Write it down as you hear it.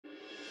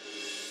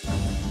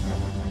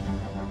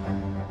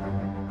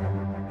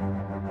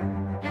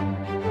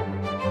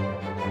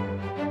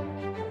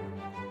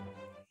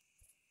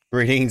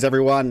Greetings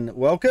everyone,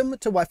 welcome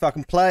to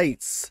WhiteFalcon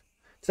Plays.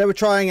 Today we're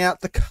trying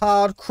out the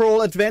Card Crawl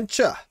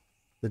Adventure,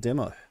 the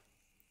demo.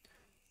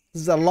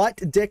 This is a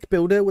light deck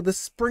builder with a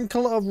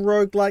sprinkle of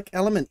roguelike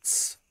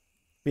elements.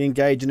 We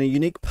engage in a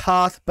unique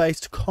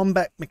path-based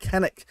combat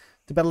mechanic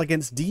to battle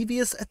against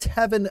devious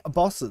tavern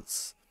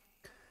bosses.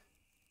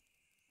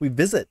 We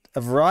visit a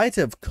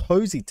variety of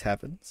cozy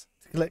taverns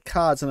to collect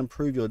cards and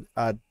improve your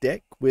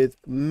deck with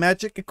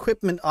magic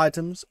equipment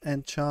items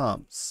and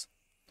charms.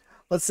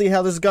 Let's see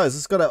how this goes.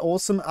 It's got an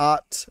awesome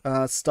art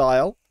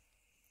style.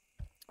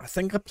 I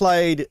think I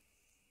played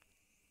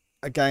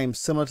a game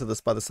similar to this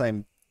by the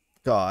same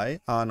guy,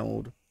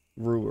 Arnold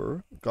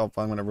Rauers. God,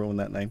 I'm going to ruin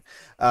that name.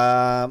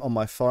 On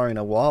my phone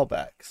a while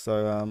back.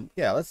 So,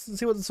 yeah, let's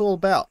see what it's all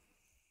about.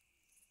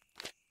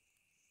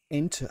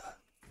 Enter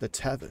the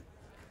tavern.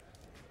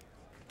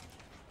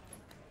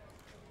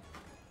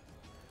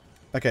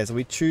 Okay, so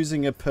we're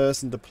choosing a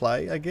person to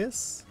play, I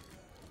guess.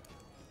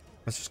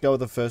 Let's just go with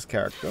the first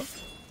character.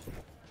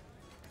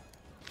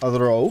 A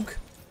rogue.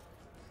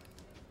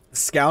 A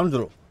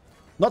scoundrel.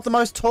 Not the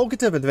most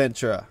talkative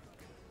adventurer,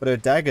 but her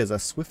daggers are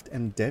swift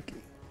and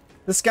deadly.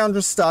 The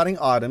scoundrel's starting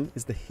item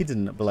is the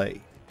hidden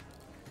blade.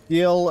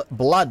 Deal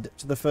blood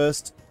to the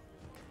first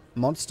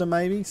monster,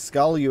 maybe?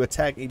 Skull you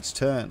attack each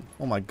turn.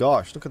 Oh my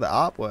gosh, look at the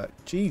artwork.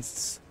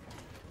 Jesus.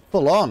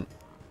 Full on.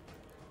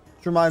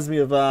 It reminds me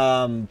of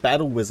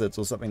Battle Wizards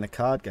or something, the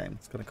card game.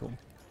 It's kind of cool.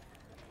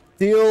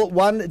 Deal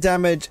 1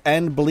 damage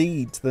and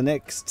bleed to the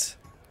next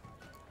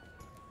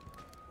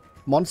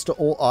monster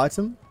or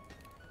item.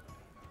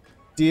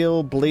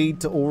 Deal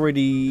bleed to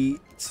already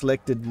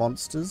selected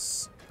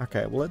monsters.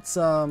 Okay, well let's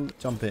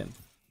jump in.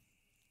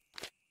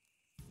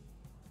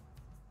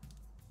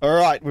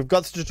 Alright, we've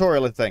got the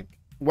tutorial, I think.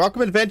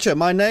 Welcome adventure.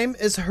 My name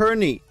is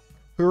Herney.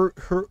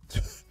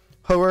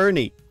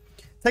 Herney.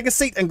 Take a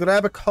seat and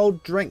grab a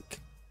cold drink.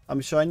 I'm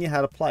showing you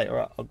how to play.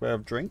 Alright, I'll grab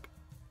a drink.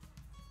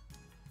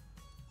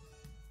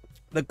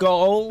 The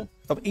goal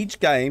of each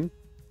game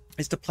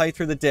is to play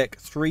through the deck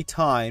 3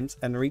 times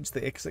and reach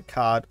the exit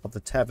card of the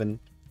tavern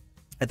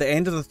at the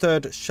end of the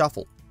 3rd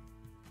shuffle.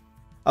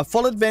 A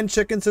full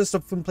adventure consists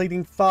of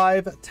completing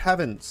 5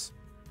 taverns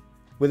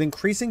with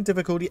increasing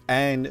difficulty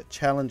and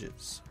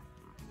challenges.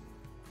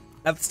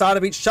 At the start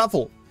of each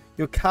shuffle,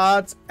 your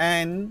cards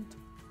and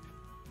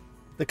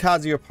the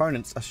cards of your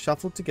opponents are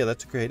shuffled together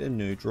to create a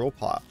new draw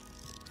pile.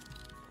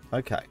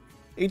 Okay.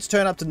 Each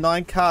turn up to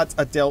 9 cards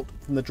are dealt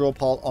from the draw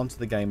pile onto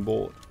the game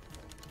board.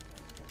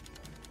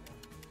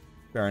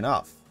 Fair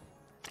enough.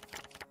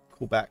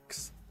 Cool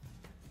backs.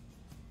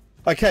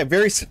 Okay,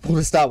 very simple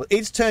to start with.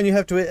 Each turn you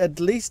have to at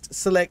least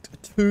select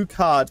 2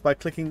 cards by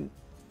clicking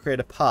create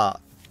a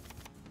path.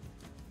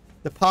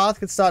 The path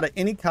can start at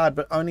any card,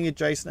 but only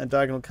adjacent and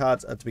diagonal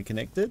cards are to be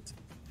connected.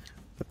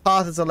 The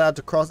path is allowed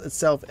to cross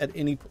itself at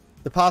any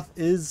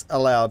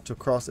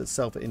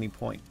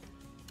point.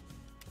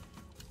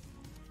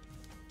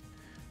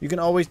 You can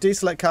always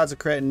deselect cards to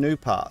create a new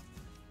path.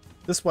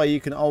 This way you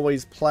can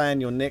always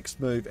plan your next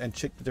move and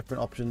check the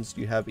different options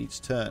you have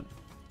each turn.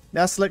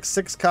 Now select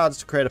 6 cards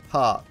to create a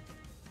path.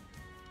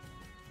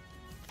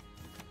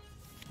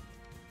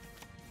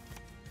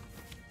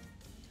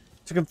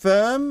 To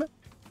confirm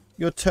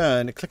your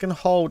turn, click and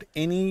hold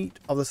any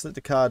of the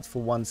selected cards for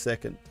 1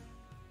 second.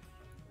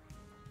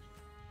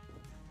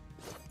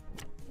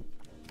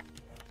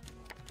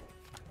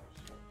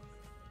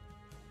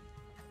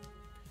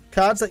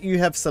 Cards that you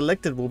have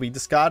selected will be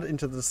discarded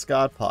into the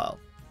discard pile.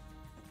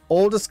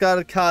 All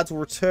discarded cards will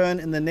return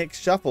in the next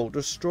shuffle.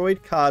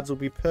 Destroyed cards will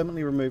be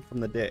permanently removed from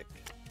the deck.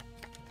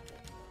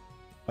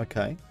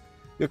 Okay.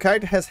 Your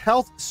character has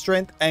health,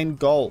 strength, and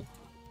gold.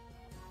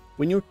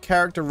 When your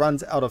character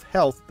runs out of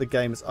health, the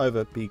game is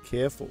over. Be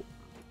careful.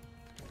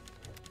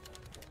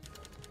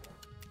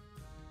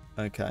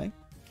 Okay.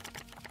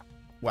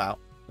 Wow.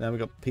 Now we've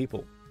got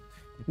people.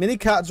 Many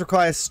cards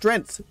require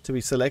strength to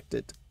be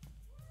selected.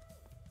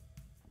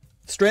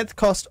 Strength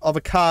cost of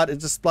a card is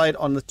displayed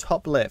on the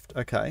top left.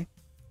 Okay.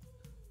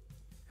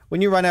 When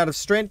you run out of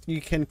strength,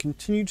 you can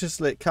continue to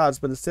select cards,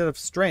 but instead of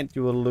strength,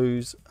 you will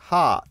lose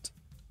heart.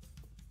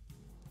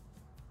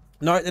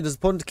 Note that it is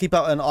important to keep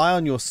up an eye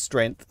on your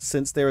strength,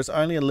 since there is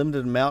only a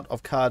limited amount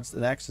of cards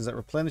and actions that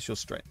replenish your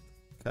strength.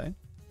 Okay.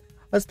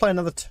 Let's play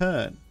another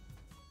turn.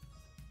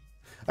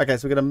 Okay,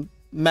 so we've got a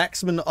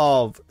maximum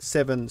of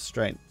 7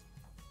 strength.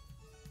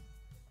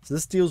 So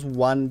this deals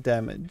 1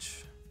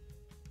 damage.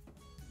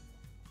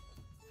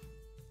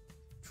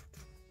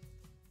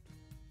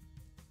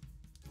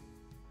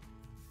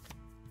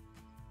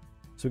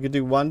 So we could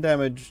do 1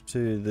 damage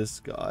to this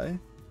guy.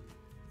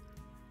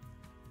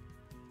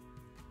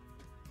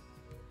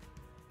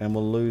 And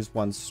we'll lose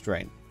 1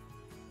 strength.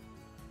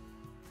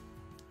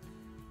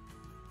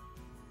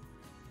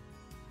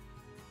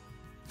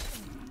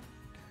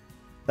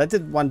 That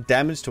did 1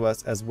 damage to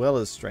us as well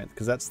as strength,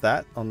 because that's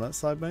that on that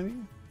side maybe.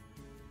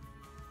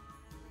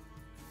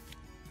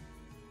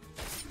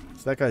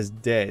 So that guy's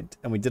dead,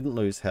 and we didn't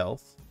lose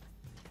health.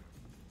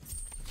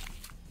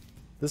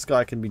 This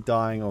guy can be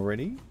dying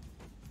already.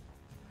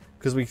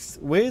 Because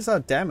where's our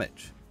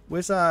damage?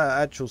 Where's our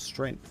actual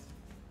strength?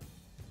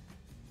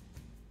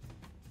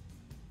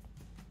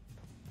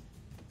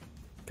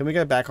 Can we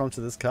go back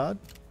onto this card?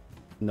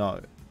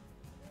 No.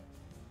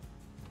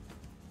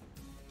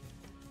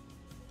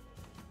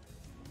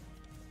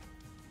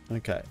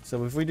 Okay,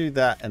 so if we do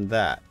that and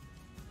that,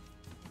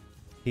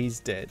 he's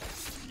dead.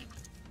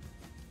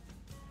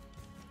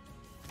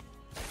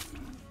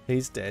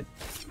 He's dead.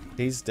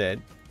 He's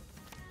dead.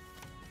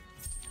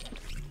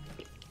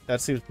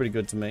 That seems pretty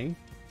good to me.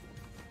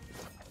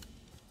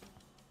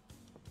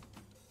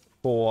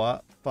 4,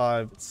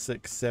 5,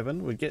 6,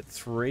 7. We get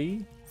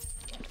 3.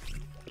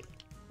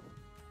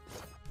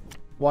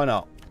 Why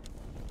not?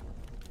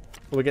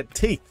 We get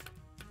teeth.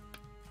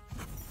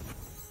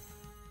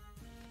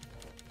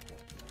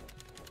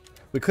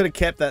 We could have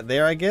kept that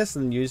there, I guess,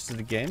 and used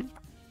it again.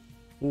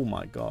 Oh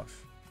my gosh.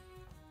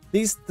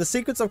 The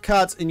sequence of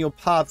cards in your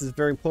path is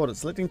very important.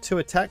 Selecting 2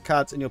 attack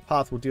cards in your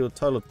path will deal a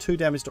total of 2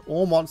 damage to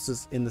all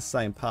monsters in the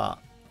same path.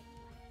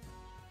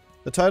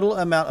 The total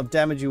amount of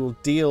damage you will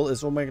deal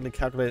is automatically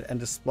calculated and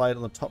displayed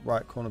on the top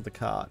right corner of the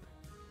card.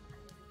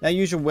 Now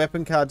use your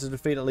weapon card to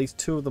defeat at least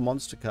 2 of the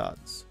monster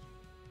cards.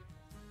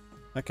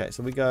 Okay,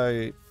 so we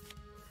go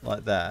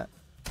like that.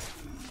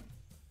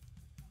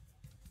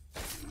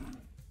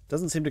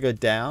 Doesn't seem to go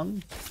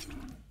down.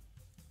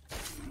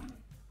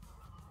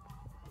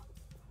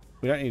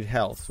 We don't need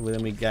health, so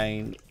then we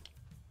gain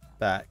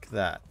back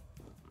that.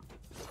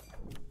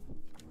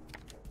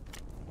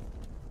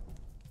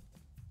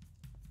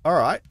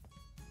 Alright.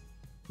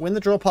 When the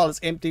draw pile is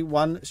empty,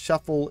 1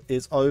 shuffle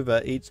is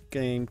over. Each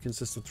game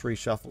consists of 3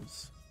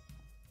 shuffles.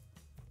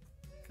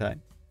 Okay.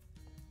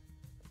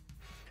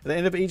 At the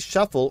end of each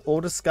shuffle, all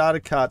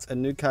discarded cards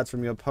and new cards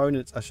from your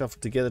opponents are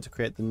shuffled together to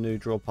create the new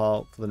draw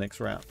pile for the next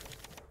round.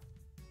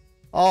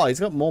 Oh, he's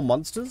got more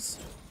monsters?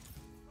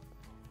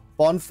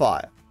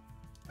 Bonfire.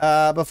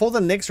 Before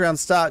the next round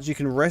starts, you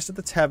can rest at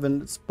the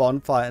tavern's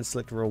bonfire and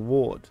select a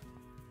reward.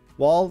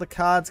 While the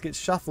cards get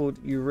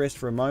shuffled, you rest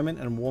for a moment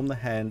and warm the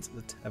hands at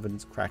the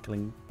tavern's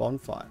crackling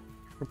bonfire.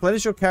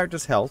 Replenish your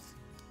character's health.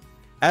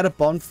 Add a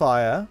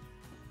bonfire.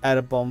 Add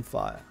a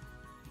bonfire.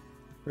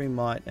 3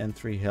 might and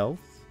 3 health.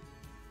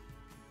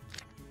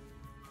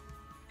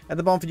 At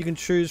the bonfire, you can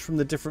choose from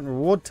the different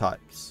reward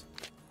types.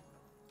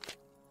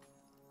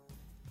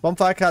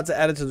 Bonfire cards are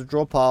added to the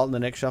draw pile in the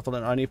next shuffle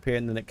and only appear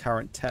in the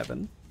current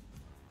tavern.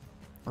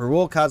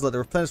 Reward cards like the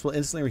replenish will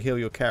instantly heal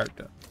your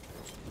character.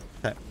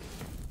 Okay.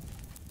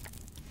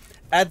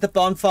 Add the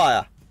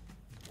bonfire.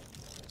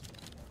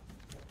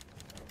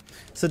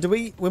 So do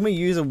we, when we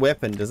use a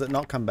weapon, does it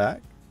not come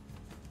back?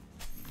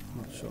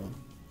 I'm not sure.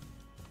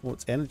 Well,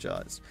 it's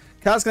energized.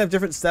 Cards can have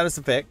different status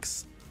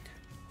effects,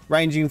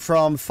 ranging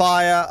from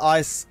fire,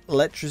 ice,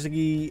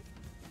 electricity,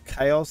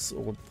 chaos,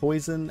 or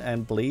poison,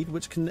 and bleed,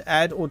 which can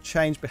add or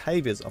change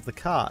behaviors of the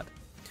card.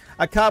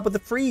 A card with a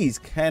freeze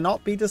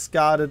cannot be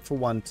discarded for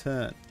 1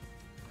 turn.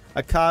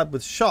 A card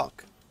with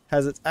shock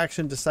has its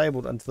action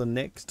disabled until the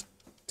next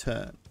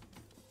turn.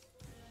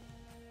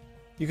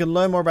 You can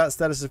learn more about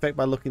status effect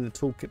by looking at the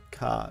tooltip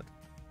card.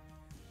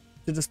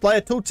 To display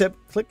a tooltip,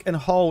 click and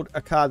hold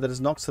a card that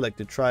is not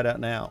selected. Try it out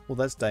now. Well,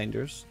 that's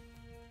dangerous.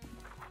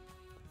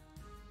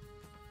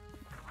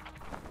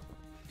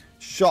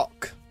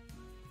 Shock.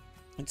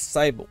 It's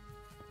disabled.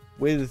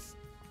 With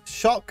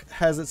shock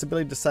has its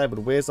ability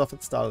disabled. Wears off at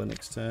the start of the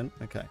next turn.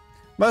 Okay.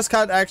 Most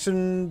card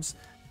actions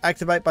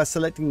activate by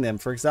selecting them.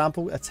 For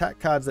example, attack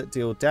cards that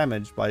deal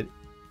damage by...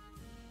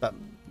 But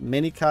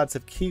many cards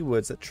have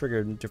keywords that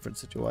trigger in different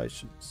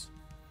situations.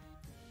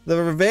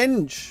 The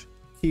revenge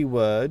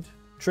keyword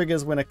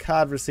triggers when a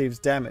card receives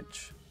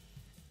damage.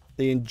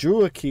 The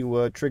endure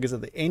keyword triggers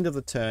at the end of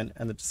the turn,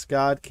 and the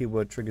discard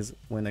keyword triggers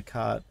when a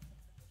card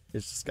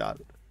is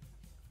discarded.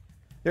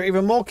 There are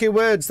even more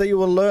keywords that you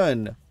will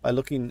learn by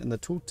looking in the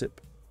tooltip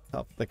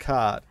of the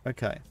card.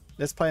 Okay,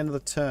 let's play another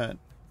turn.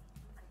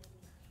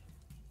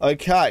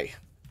 Okay,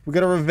 we've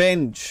got a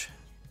revenge.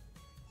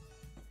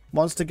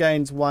 Monster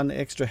gains 1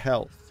 extra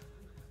health.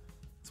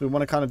 So we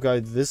want to kind of go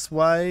this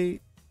way,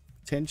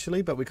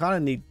 potentially, but we kind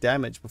of need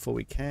damage before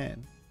we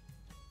can.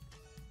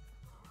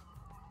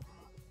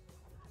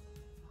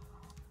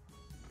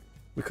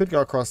 We could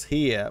go across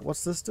here.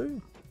 What's this do?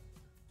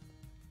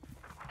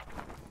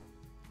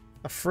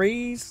 A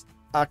freeze.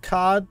 A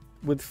card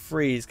with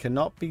freeze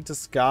cannot be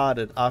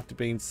discarded after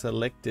being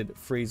selected.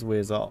 Freeze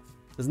wears off.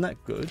 Isn't that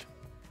good?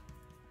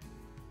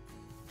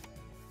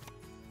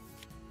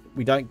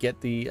 We don't get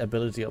the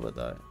ability of it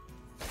though.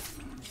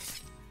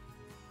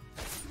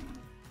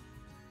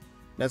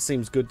 That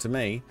seems good to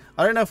me.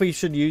 I don't know if we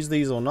should use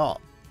these or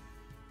not.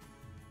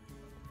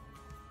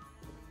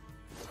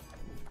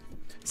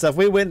 So if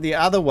we went the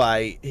other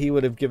way, he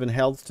would have given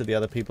health to the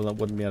other people and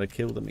wouldn't be able to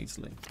kill them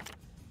easily.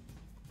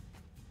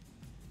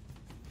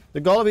 The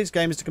goal of each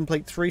game is to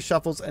complete 3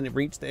 shuffles and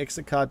reach the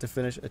exit card to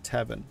finish a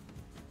tavern.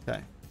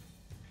 Okay.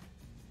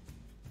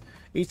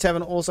 Each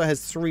tavern also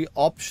has 3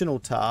 optional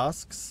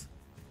tasks.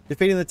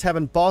 Defeating the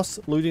tavern boss,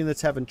 looting the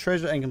tavern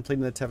treasure, and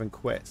completing the tavern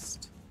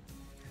quest.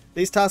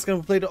 These tasks are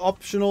completed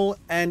optional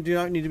and do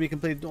not need to be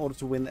completed in order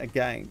to win a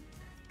game.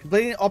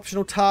 Completing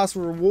optional tasks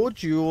will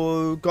reward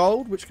your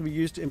gold, which can be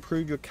used to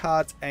improve your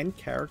cards and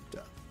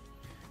character.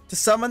 To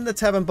summon the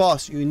tavern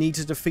boss, you need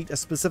to defeat a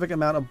specific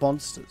amount of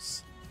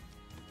monsters.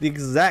 The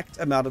exact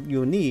amount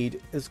you'll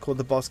need is called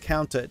the boss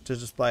counter to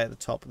display at the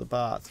top of the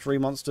bar. 3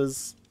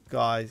 monsters,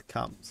 guy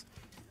comes.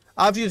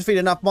 After you defeat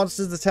enough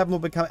monsters, the tavern will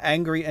become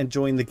angry and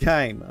join the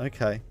game.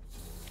 Okay.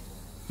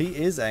 He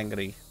is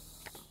angry.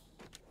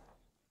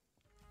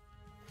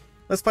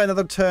 Let's play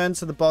another turn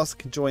so the boss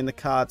can join the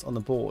cards on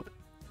the board.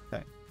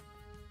 Okay.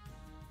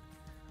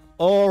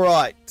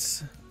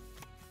 Alright.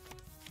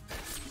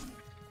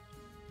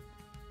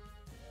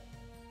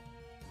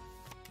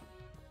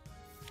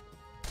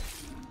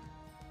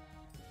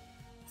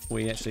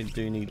 We actually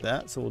do need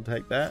that, so we'll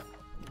take that.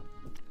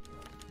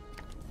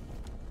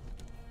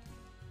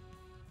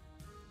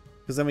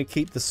 Because then we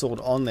keep the sword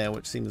on there,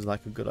 which seems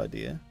like a good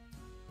idea.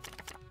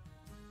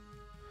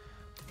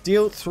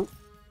 Deal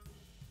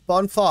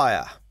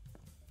bonfire.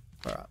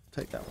 Alright,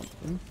 take that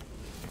one.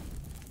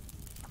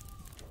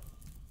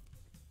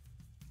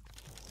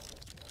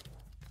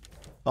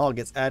 Oh, it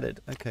gets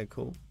added. Okay,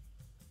 cool.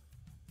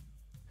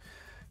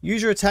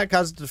 Use your attack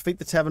cards to defeat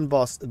the tavern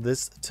boss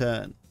this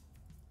turn.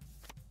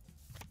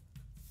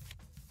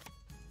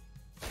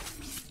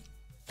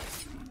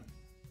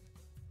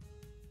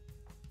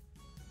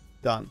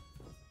 Done.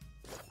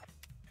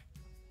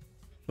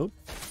 Oop.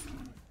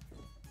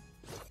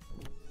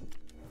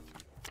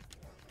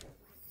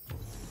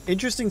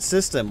 Interesting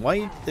system.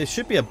 There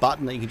should be a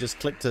button that you can just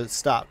click to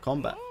start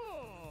combat.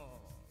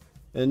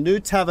 A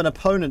new tavern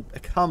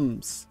opponent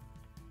comes.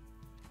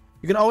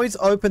 You can always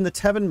open the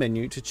tavern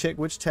menu to check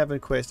which tavern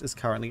quest is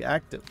currently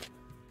active.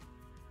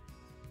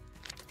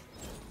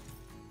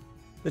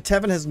 The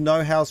tavern has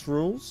no house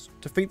rules.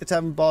 Defeat the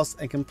tavern boss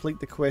and complete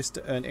the quest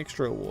to earn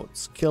extra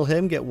rewards. Kill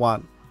him, get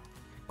 1.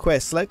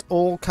 Quest. Select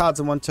all cards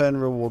in 1 turn,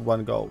 reward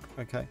 1 gold.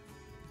 Okay.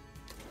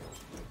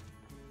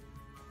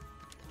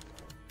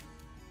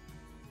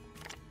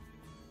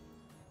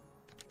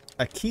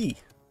 A key.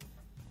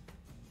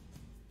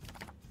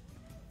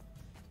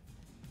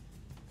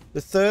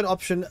 The third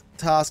option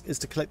task is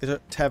to collect the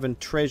tavern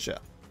treasure.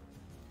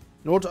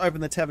 In order to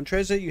open the tavern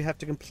treasure, you have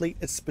to complete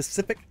a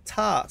specific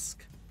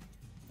task.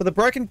 For the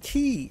broken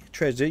key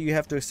treasure, you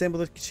have to assemble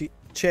the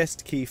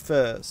chest key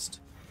first.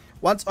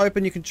 Once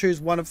open, you can choose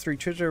one of 3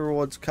 treasure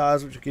rewards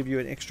cards, which will give you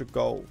an extra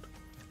gold.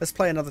 Let's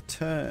play another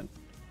turn.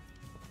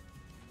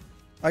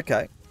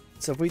 Okay,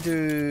 so if we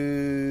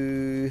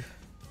do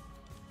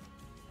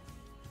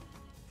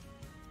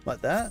like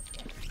that,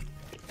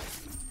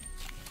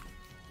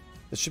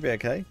 this should be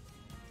okay.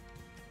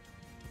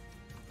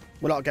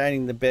 We're not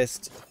gaining the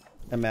best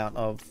amount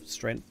of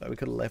strength, though. We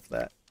could have left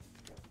that.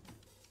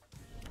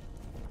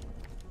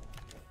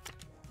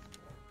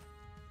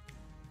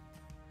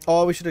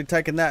 Oh, we should have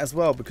taken that as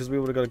well, because we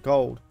would have got a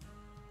gold.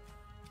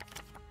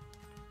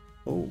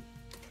 Oh.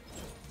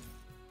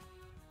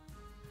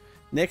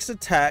 Next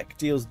attack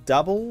deals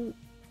double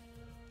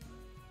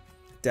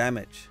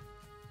damage.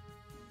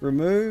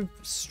 Remove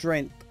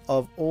strength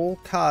of all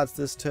cards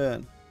this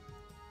turn.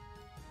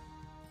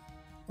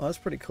 Oh, that's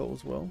pretty cool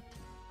as well.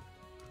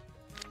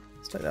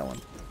 Let's take that one.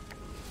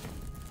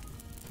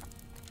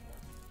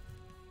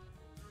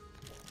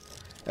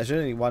 Actually,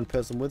 only 1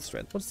 person with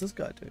strength. What does this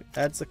guy do?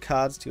 Adds the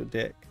cards to your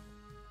deck.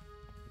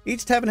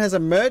 Each tavern has a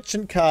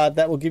merchant card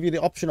that will give you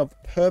the option of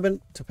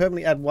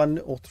permanently add 1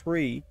 or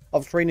 3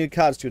 of 3 new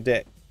cards to your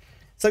deck.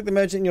 Select the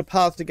merchant in your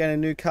path to gain a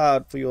new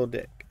card for your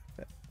deck.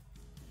 Okay.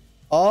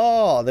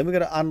 Oh, then we're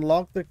going to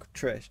unlock the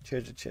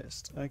treasure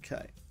chest.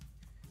 Okay.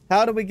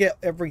 How do we get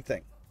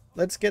everything?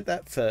 Let's get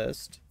that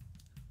first.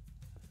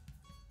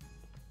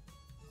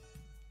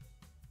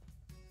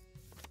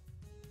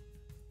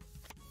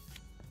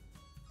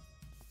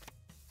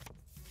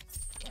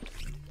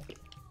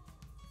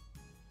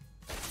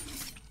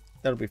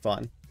 That'll be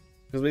fine.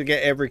 Because we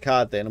get every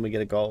card then and we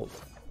get a gold.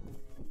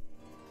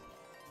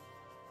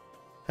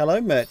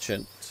 Hello,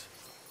 merchant.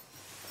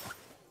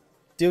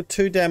 Deal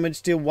 2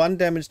 damage, deal 1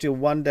 damage, deal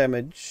 1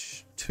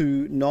 damage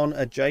to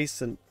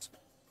non-adjacent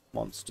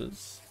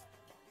monsters.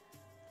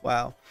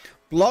 Wow.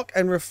 Block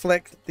and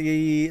reflect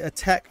the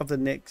attack of the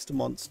next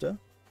monster.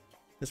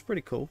 That's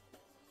pretty cool.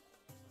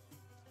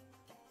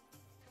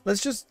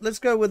 Let's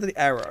go with the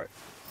arrow.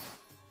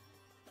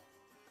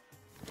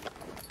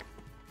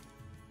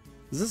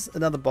 Is this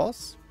another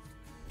boss?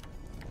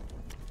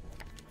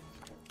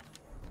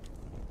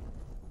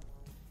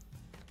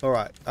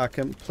 Alright, our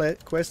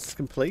quest is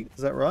complete.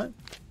 Is that right?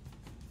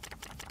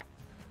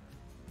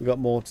 We've got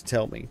more to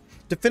tell me.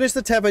 To finish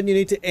the tavern, you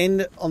need to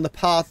end on the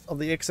path of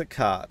the exit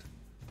card.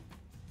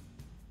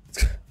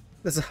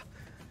 It's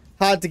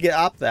hard to get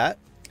up that.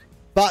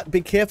 But be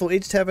careful,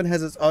 each tavern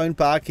has its own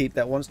barkeep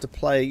that wants to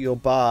play your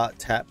bar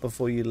tap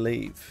before you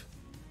leave.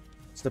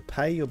 It's to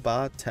pay your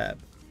bar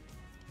tab.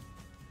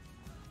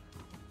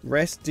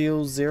 Rest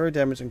deals 0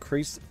 damage,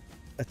 increase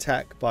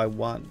attack by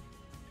 1.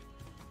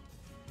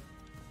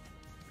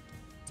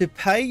 To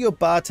pay your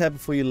bar tab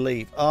before you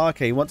leave. Oh,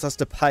 okay, he wants us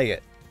to pay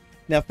it.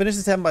 Now finish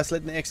the tavern by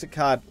selecting the exit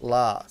card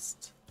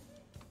last.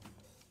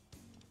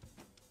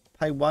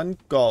 Pay 1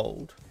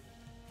 gold.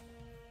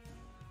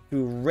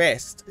 To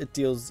rest, it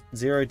deals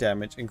 0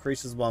 damage.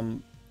 Increases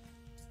 1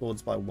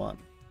 swords by 1.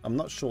 I'm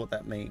not sure what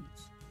that means.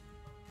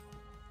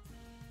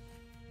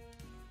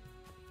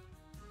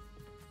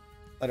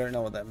 I don't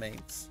know what that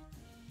means.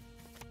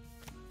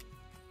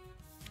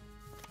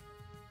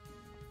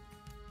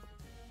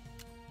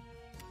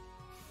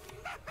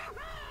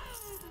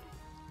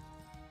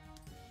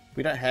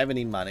 We don't have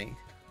any money.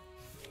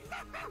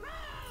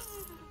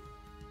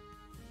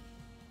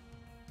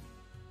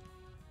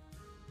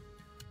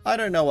 I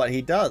don't know what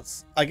he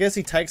does. I guess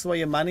he takes away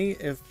your money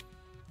if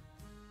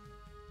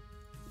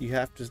you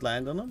have to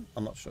land on him.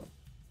 I'm not sure.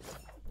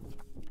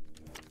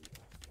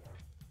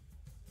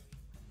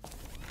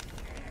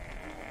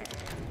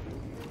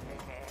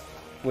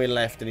 We're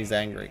left and he's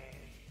angry.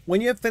 When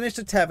you have finished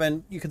a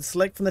tavern, you can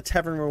select from the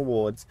tavern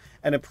rewards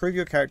and improve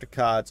your character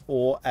cards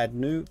or add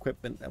new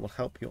equipment that will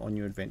help you on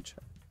your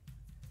adventure.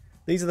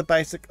 These are the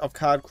basic of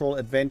Card Crawl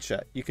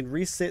Adventure. You can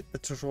reset the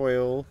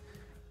tutorial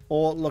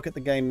or look at the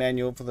game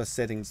manual for the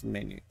settings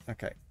menu.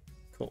 Okay,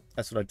 cool.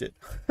 That's what I did.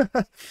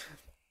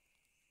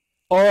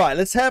 Alright,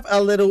 let's have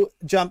a little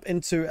jump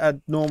into a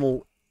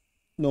normal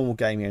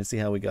game here and see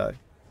how we go.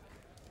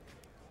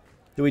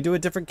 Do we do a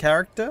different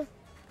character?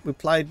 We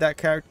played that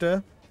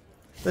character.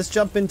 Let's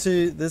jump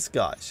into this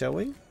guy, shall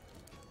we?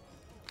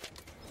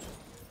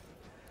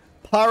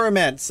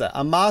 Pyromancer,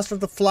 a master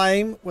of the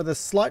flame with a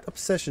slight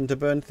obsession to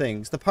burn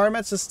things. The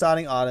Pyromancer's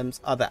starting items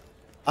are the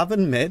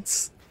oven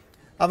mitts.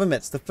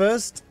 The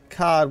first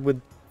card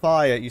with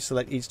fire you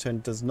select each turn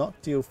does not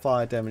deal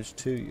fire damage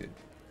to you.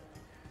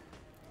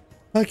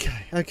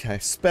 Okay.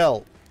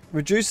 Spell.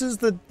 Reduces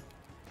the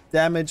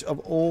damage of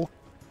all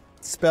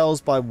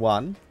spells by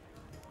 1.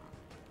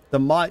 The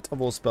might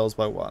of all spells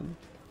by 1.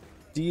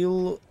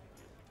 Deal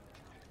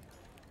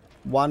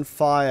 1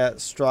 fire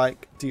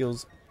strike.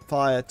 Deals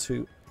fire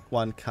to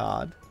 1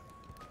 card.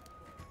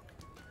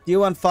 Deal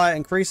 1 fire.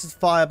 Increases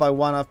fire by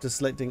 1 after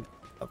selecting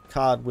a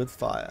card with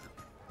fire.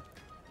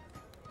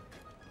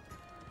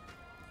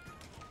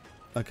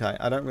 Okay,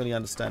 I don't really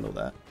understand all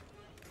that.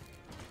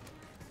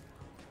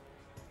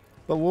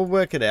 But we'll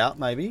work it out,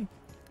 maybe.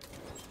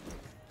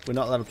 We're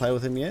not allowed to play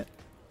with him yet.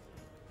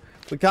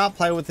 We can't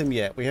play with him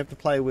yet. We have to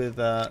play with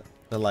the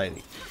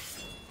lady.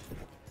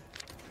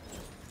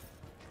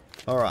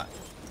 Alright.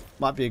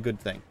 Might be a good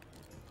thing.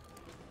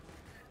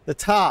 The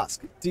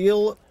task.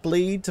 Deal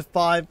bleed to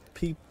 5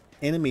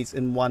 enemies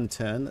in 1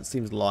 turn. That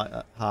seems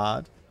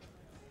hard.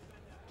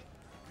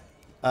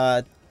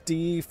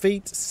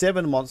 Defeat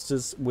 7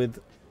 monsters with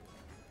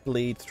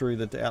bleed through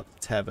the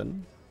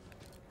tavern.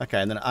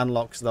 Okay, and then it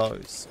unlocks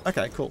those.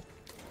 Okay, cool.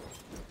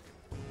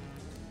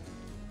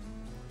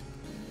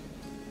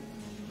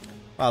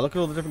 Wow, look at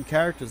all the different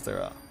characters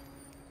there are.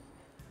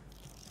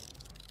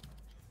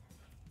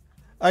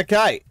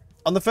 Okay,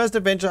 on the first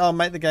adventure, I'll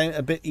make the game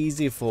a bit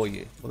easier for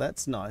you. Well,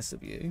 that's nice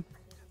of you.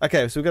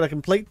 Okay, so we've got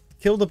to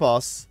kill the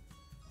boss,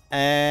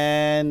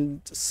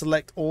 and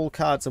select all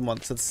cards in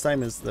once. So it's the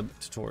same as the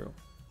tutorial.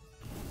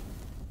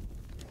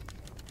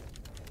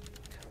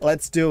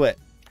 Let's do it.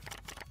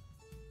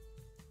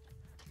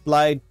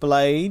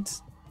 Blade.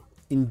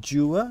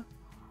 Endure.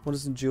 What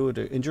does Endure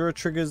do? Endure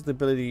triggers the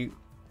ability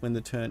when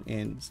the turn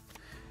ends.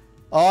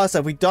 Oh, so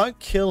if we don't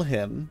kill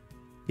him,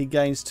 he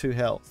gains 2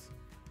 health.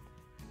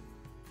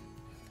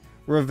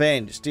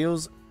 Revenge.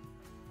 Deals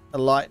a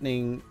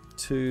lightning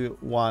to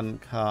 1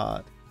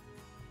 card.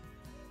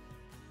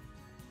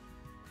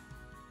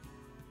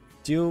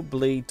 Deal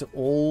bleed to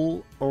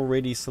all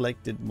already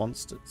selected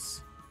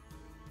monsters.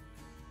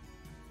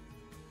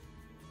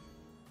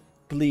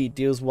 Bleed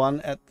deals 1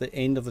 at the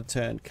end of the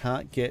turn.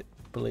 Can't get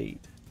bleed.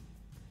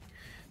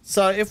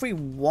 So if we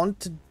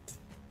want to...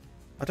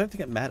 I don't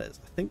think it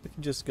matters. I think we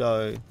can just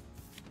go...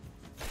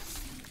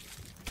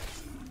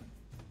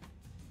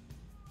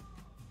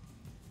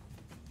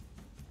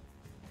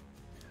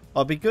 Oh,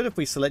 it'd be good if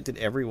we selected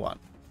everyone.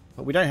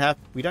 But we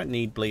don't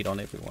need bleed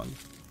on everyone.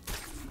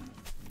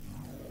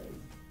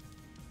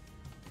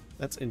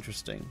 That's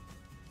interesting.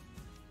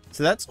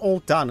 So that's all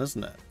done,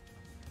 isn't it?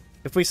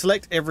 If we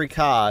select every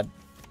card,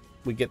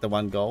 we get the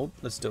 1 gold.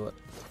 Let's do it.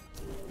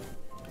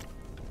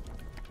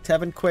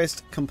 Tavern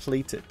quest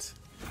completed.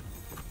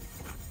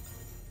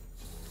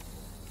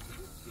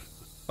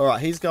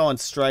 Alright, he's going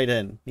straight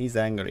in. He's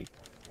angry.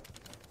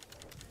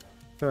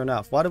 Fair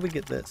enough. Why did we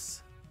get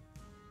this?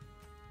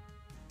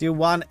 Deal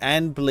 1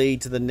 and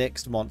bleed to the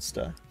next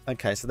monster.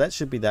 Okay, so that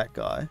should be that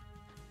guy.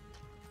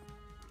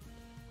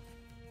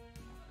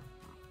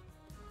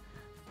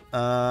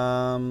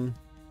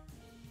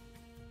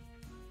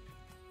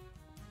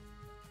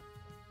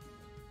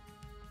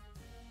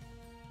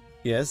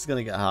 Yeah, this is going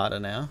to get harder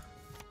now.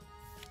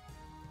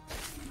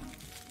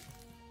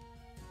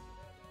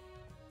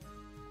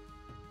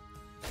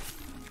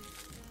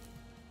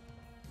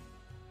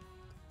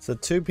 So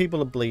 2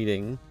 people are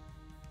bleeding.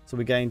 So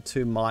we gain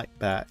 2 might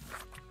back.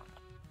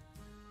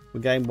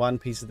 We gain 1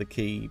 piece of the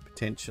key,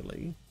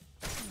 potentially.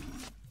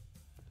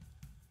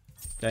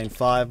 Gain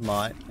 5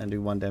 might and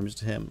do 1 damage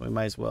to him. We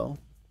may as well.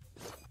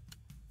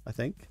 I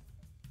think.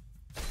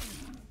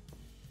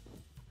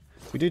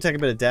 We do take a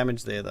bit of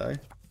damage there, though.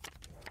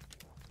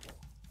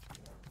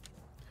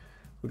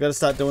 We've got to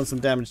start doing some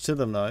damage to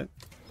them, though.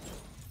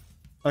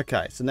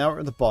 Okay, so now we're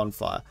at the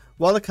bonfire.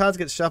 While the cards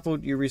get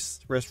shuffled, you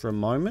rest for a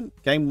moment.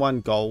 Gain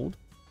 1 gold.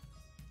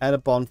 Add a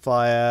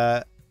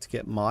bonfire to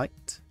get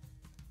mic'd.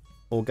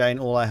 Or gain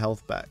all our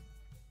health back.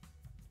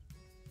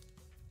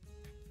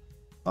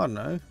 I don't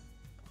know.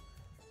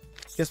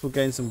 Guess we'll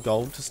gain some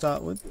gold to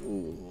start with.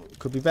 Ooh,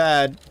 could be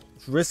bad.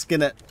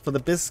 Risking it for the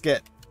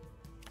biscuit.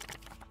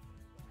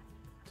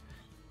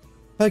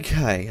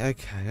 Okay.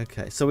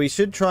 So we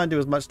should try and do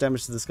as much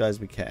damage to this guy as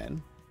we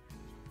can.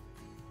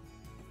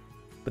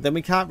 But then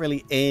we can't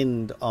really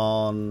end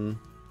on...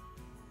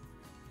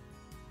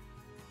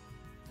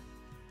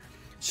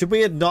 Should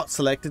we have not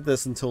selected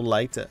this until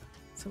later?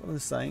 Is that what they're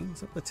saying? Is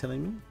that what they're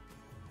telling me?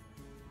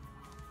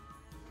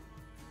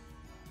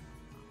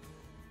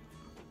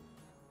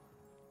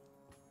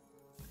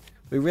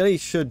 We really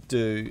should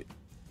do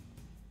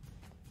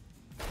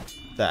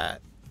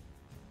that.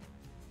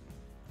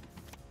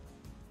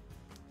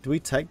 Do we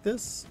take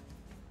this?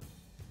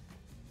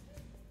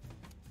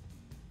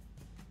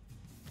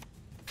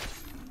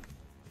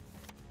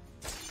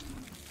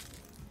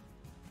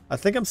 I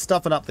think I'm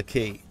stuffing up the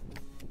key.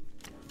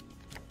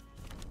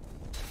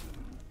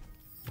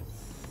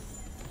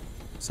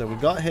 So we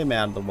got him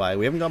out of the way.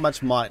 We haven't got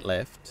much might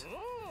left.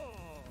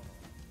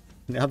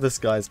 Now this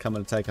guy's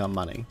coming to take our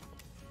money.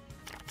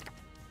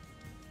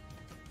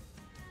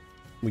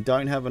 We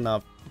don't have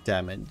enough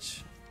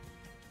damage.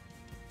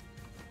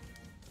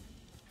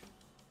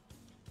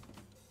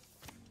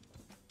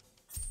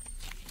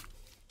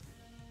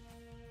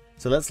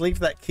 So let's leave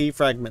that key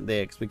fragment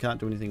there because we can't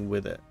do anything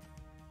with it.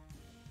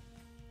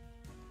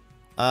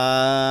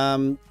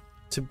 To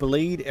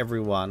bleed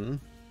everyone.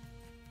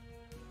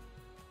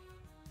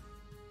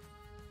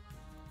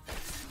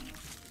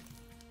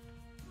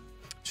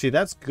 Gee,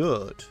 that's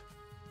good.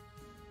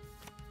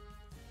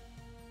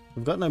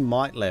 We've got no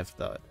might left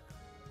though.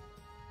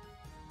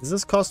 Does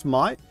this cost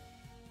might?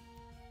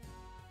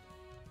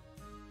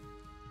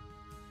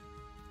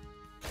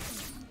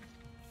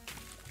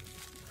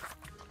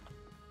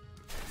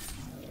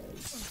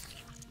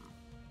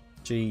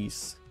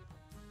 Jeez.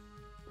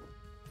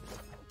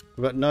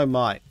 We've got no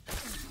might.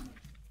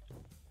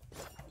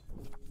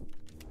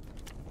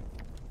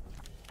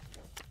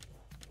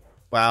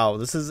 Wow,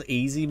 this is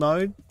easy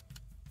mode.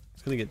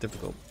 It's gonna get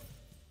difficult.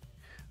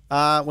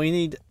 We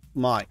need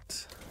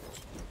might.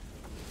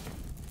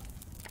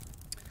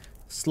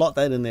 Slot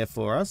that in there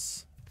for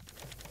us.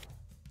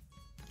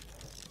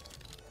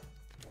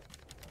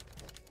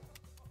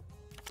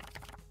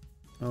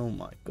 Oh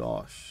my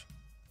gosh.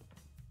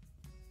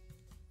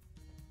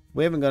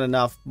 We haven't got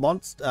enough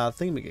monster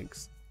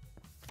thingamagigs.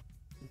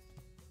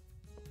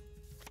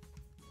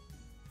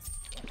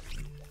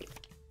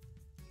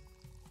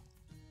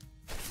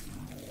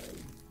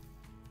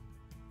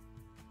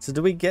 So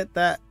do we get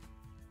that?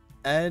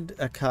 Add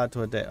a card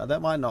to a deck. Oh,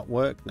 that might not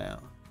work now.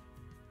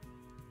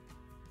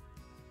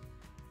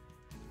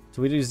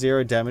 So we do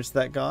 0 damage to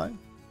that guy?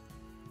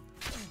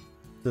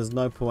 There's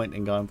no point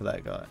in going for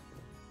that guy.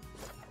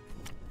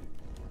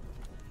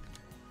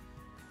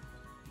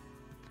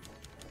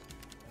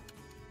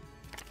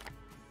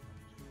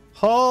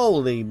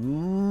 Holy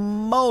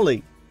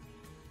moly!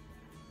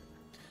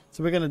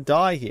 So we're gonna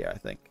die here, I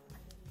think.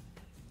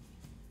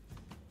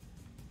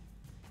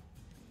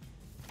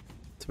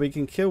 So we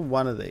can kill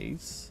one of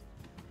these.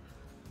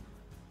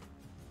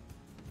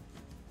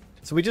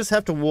 So we just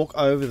have to walk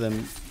over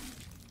them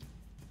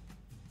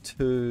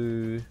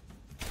to...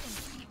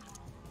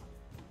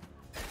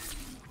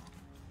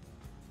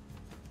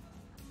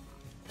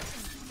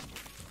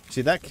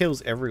 See, that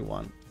kills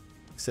everyone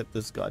except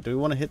this guy. Do we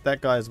want to hit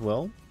that guy as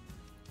well?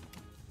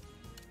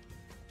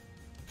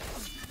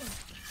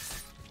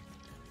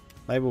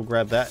 Maybe we'll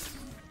grab that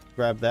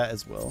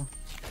as well.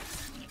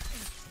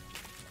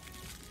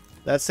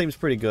 That seems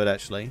pretty good,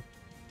 actually.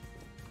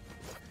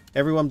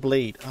 Everyone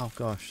bleed. Oh,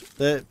 gosh.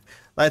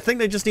 I think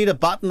they just need a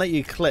button that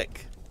you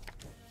click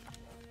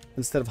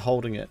instead of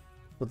holding it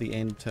with the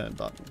end turn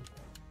button.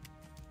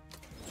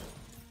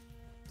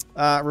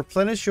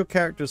 Replenish your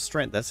character's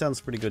strength. That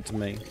sounds pretty good to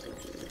me.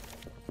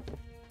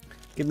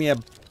 Give me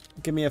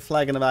a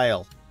flagon of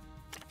ale.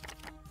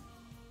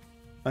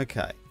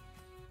 Okay.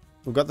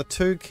 We've got the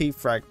 2 key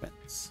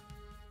fragments.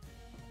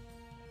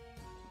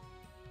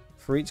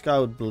 For each guy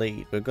would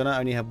bleed. We're going to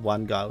only have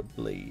 1 guy would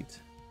bleed.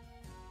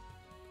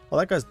 Oh,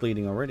 that guy's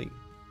bleeding already.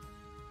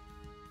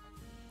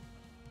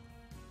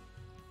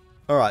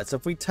 Alright, so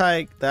if we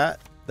take that.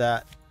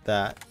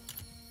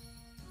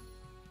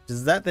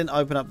 Does that then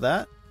open up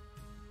that?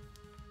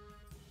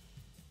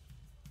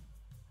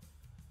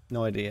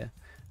 No idea.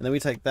 And then we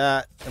take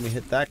that, and we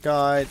hit that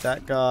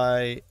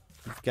guy,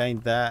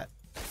 gain that,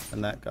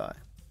 and that guy.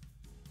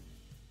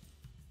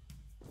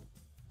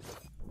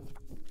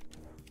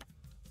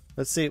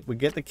 Let's see if we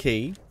get the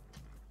key.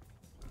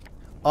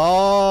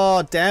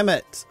 Oh, damn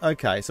it.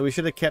 Okay, so we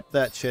should have kept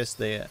that chest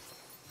there.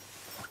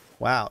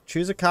 Wow.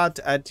 Choose a card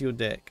to add to your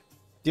deck.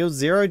 Deals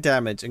 0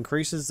 damage.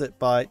 Increases it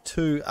by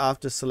 2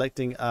 after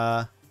selecting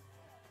a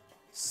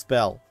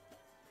spell.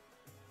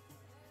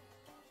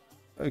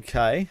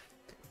 Okay.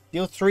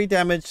 Deal 3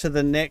 damage to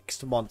the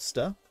next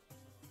monster.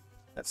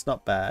 That's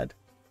not bad.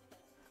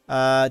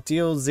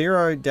 Deal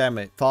 0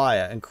 damage.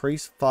 Fire.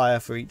 Increase fire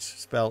for each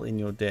spell in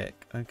your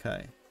deck.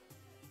 Okay.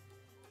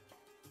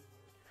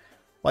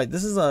 Wait,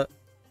 this is a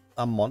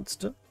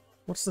monster?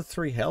 What's the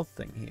 3 health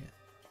thing here?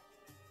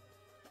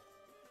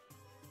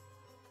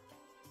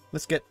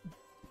 Let's get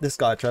this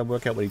guy, try and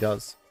work out what he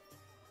does.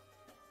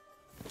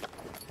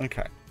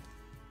 Okay.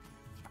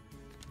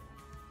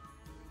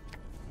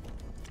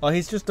 Oh,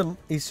 he's just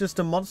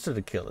a monster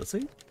to kill, is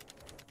he?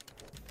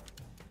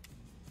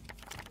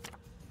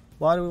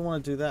 Why do we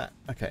want to do that?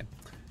 Okay.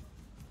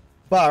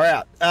 Far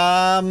out.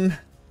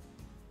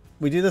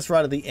 We do this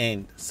right at the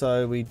end.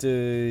 So we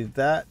do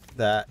that.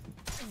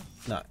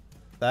 No.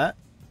 That.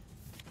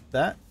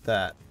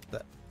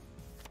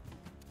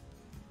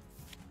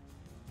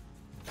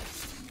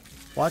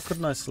 Why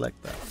couldn't I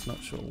select that?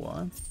 Not sure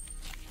why.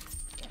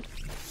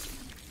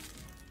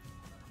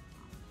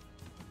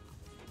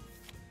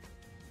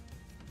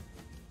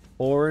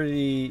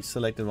 Already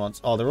selected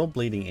once. Oh, they're all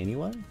bleeding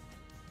anyway?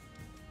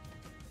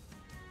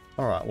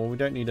 Alright, well we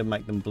don't need to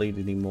make them bleed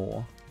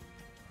anymore.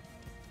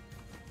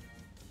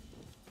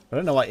 I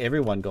don't know why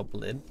everyone got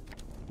bled.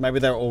 Maybe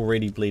they're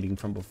already bleeding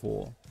from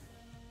before.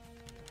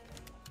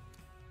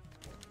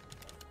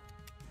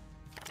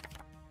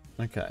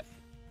 Okay.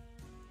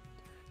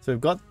 So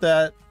we've got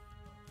that.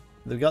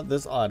 We've got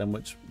this item,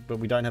 but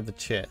we don't have the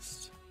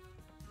chest.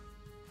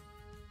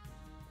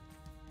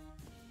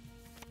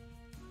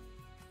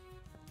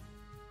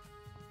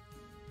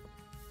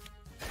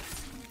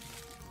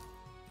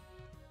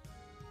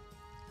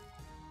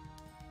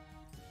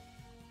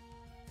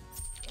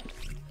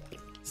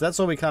 So that's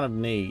all we kind of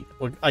need.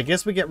 Well, I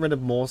guess we get rid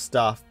of more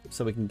stuff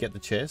so we can get the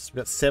chest. We've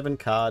got 7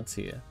 cards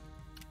here.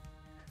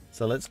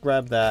 So let's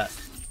grab that.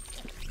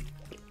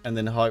 And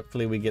then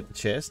hopefully we get the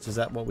chest. Is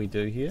that what we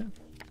do here?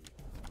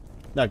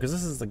 No, because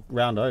this is the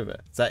round over.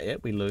 Is that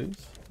it? We lose?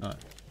 No.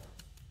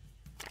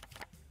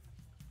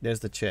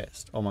 There's the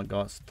chest. Oh my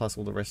gosh. Plus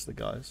all the rest of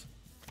the guys.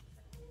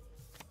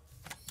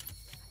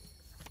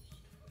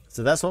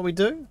 So that's what we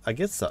do? I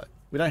guess so.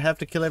 We don't have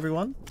to kill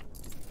everyone.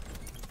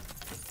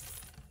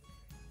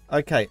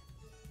 Okay.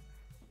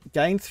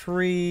 Gain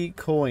 3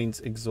 coins.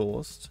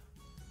 Exhaust.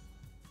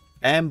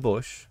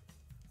 Ambush.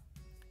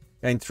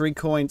 Gain 3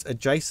 coins.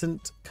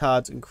 Adjacent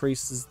cards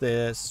increases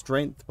their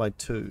strength by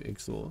 2.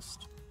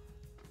 Exhaust.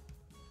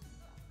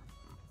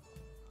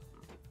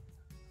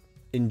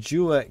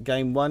 Endure.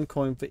 Gain 1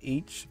 coin for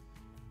each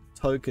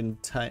token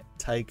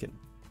taken.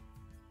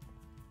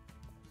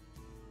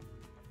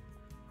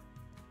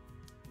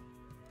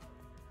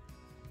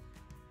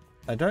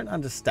 I don't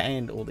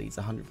understand all these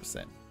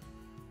 100%.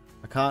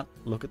 I can't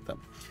look at them.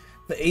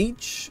 For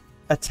each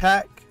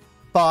attack,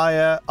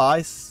 fire,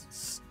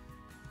 ice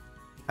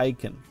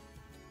taken.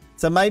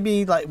 So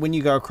maybe like when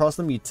you go across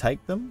them, you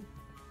take them.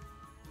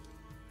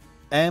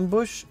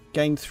 Ambush,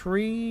 gain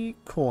 3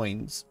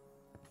 coins.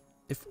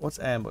 What's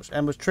ambush?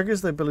 Ambush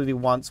triggers the ability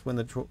once when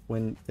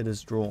it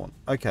is drawn.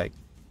 Okay.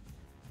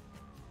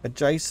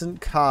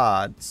 Adjacent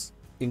cards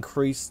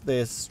increase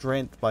their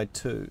strength by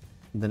 2.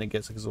 And then it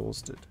gets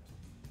exhausted.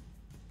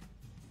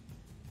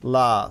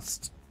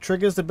 Last.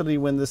 Triggers the ability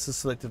when this is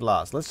selected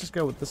last. Let's just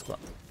go with this one.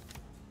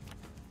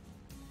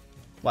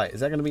 Wait, is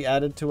that going to be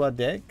added to our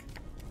deck?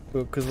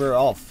 Because we're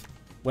off.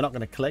 We're not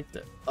going to collect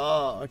it.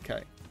 Oh,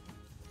 okay.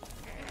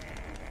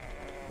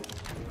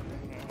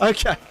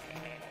 Okay.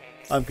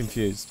 I'm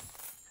confused.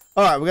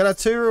 Alright, we got our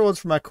 2 rewards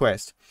from our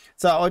quest.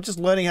 So I'm just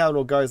learning how it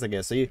all goes, I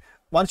guess. So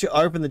once you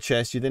open the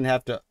chest, you then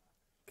have to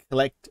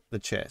collect the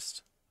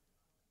chest.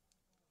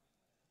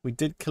 We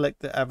did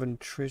collect the Avon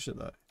treasure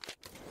though.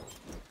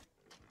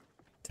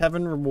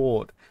 Tavern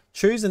reward.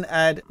 Choose and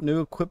add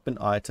new equipment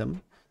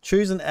item.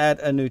 Choose and add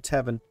a new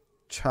tavern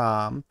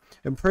charm.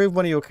 Improve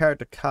one of your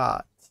character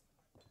cards.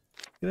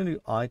 Get a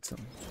new item.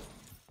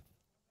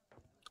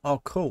 Oh,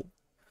 cool.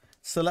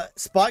 Select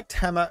spiked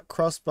hammer,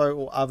 crossbow,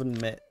 or oven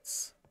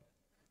mitts.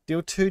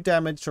 Deal 2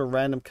 damage to a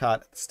random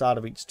card at the start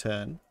of each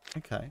turn.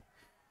 Okay.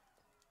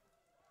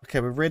 Okay,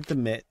 we read the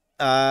mitt.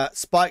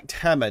 Spiked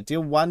hammer.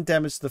 Deal 1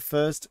 damage to the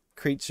first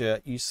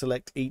creature you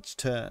select each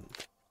turn.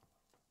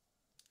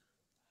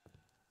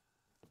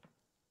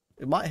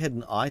 It might hit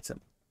an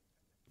item.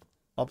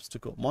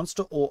 Obstacle.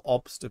 Monster or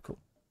obstacle.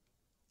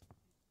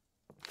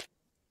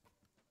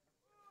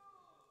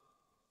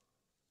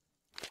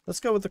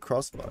 Let's go with the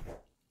crossbow.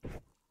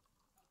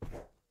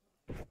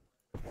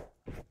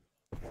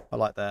 I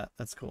like that.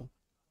 That's cool.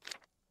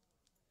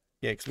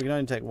 Yeah, because we can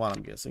only take 1,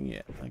 I'm guessing.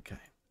 Yeah, okay.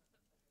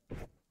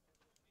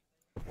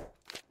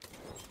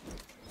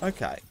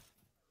 Okay.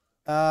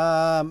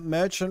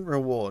 Merchant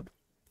reward.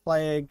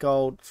 Player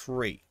gold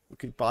 3. We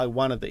could buy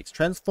 1 of these.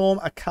 Transform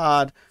a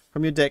card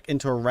from your deck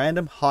into a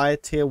random higher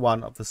tier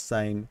 1 of the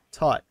same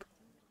type.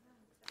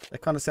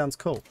 That kind of sounds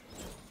cool.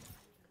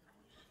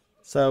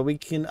 So we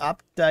can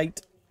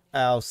update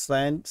our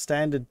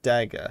standard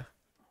dagger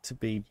to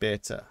be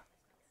better.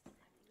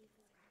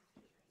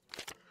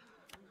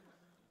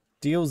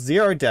 Deal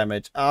 0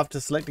 damage after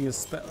selecting a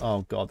spell.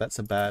 Oh god, that's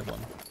a bad one.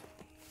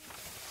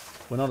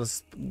 We're not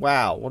as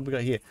wow. What have we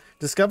got here?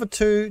 Discover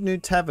 2 new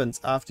taverns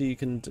after you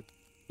can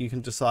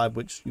decide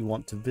which you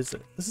want to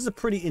visit. This is a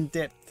pretty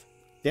in-depth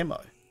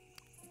demo.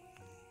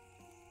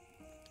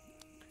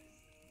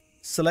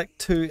 Select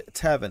 2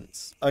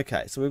 taverns.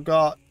 Okay, so we've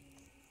got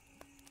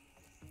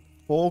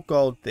 4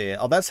 gold there.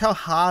 Oh, that's how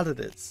hard it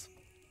is.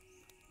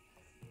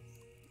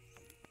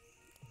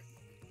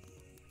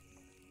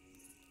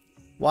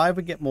 Why would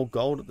we get more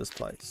gold at this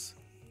place?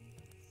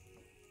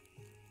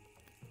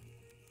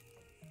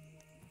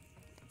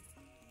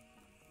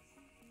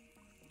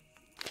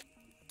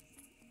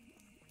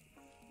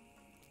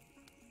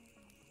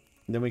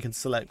 And then we can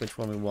select which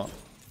one we want.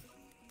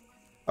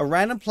 A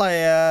random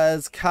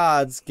player's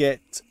cards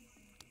get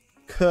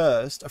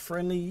cursed. A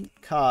friendly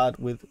card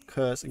with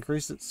curse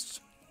increases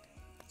its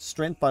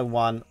strength by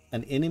 1.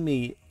 An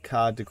enemy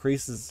card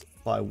decreases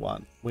by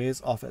 1.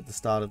 Wears off at the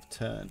start of the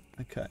turn.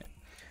 Okay.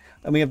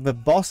 And we have the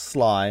boss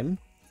slime.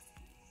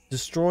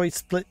 Destroy,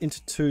 split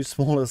into 2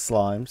 smaller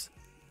slimes.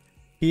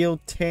 Heal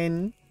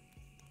 10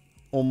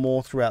 or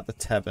more throughout the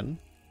tavern.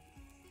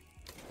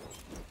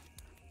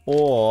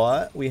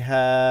 Or we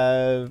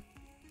have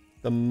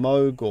the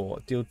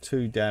Mogor. Deal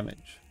 2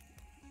 damage.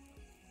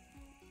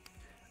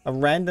 A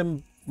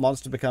random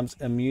monster becomes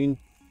immune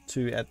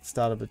to at the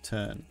start of a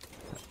turn.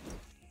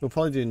 We'll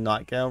probably do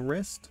Nightgale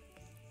Rest.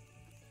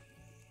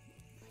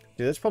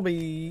 Dude, that's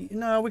probably...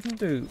 No, we can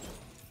do...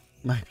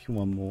 maybe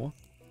one more.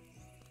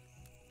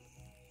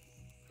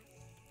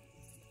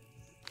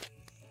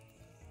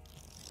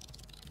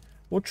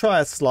 We'll try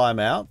a slime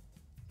out.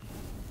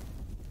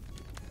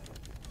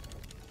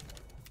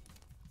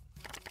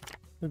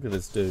 Look at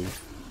this dude.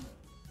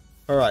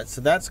 Alright,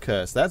 so that's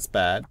cursed. That's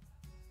bad.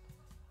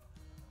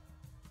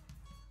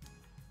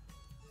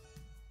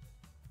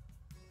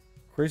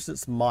 Increase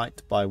its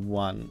might by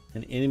 1.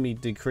 An enemy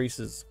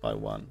decreases by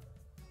 1.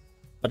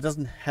 But it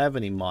doesn't have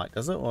any might,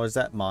 does it? Or is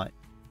that might?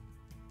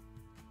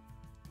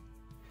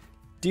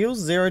 Deals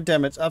 0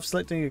 damage after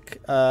selecting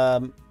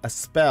a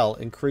spell.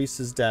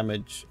 Increases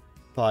damage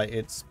by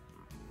its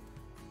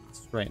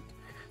strength.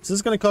 So this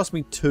is going to cost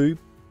me 2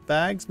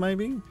 bags,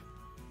 maybe?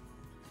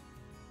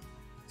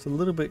 It's a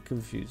little bit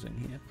confusing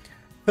here.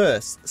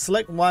 First,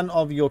 select one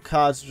of your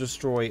cards to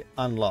destroy,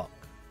 unlock.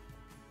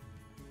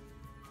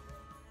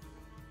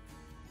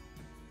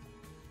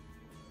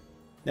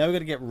 Now we've got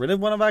to get rid of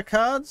one of our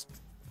cards.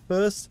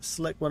 First,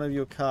 select one of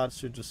your cards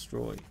to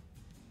destroy.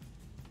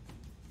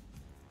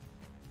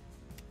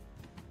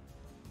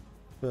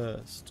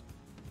 First.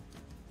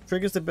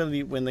 Triggers the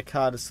ability when the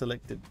card is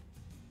selected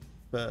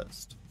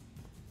first.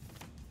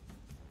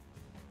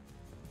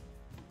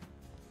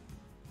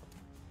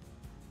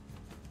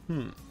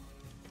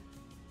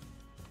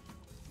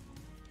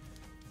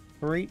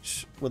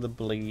 Breach with a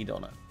bleed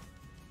on it.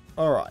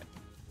 Alright.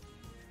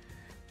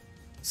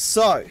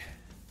 So,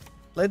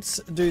 let's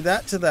do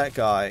that to that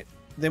guy.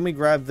 Then we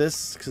grab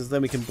this, because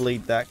then we can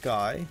bleed that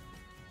guy.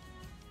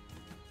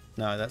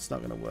 No, that's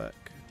not going to work.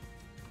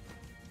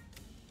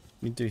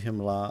 We do him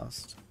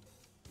last.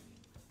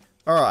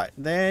 Alright,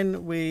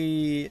 then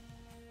we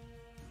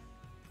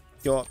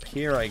go up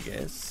here, I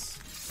guess.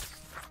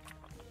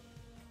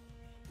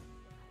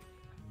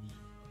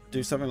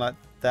 Do something like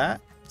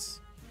that.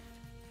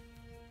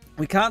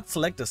 We can't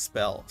select a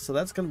spell, so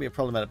that's going to be a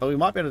problematic, but we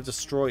might be able to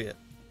destroy it.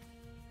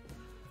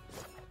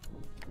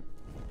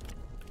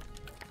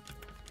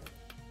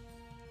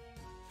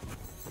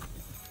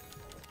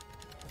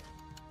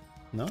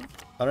 No?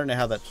 I don't know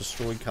how that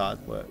destroy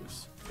card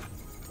works.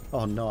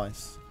 Oh,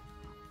 nice.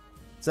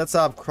 So that's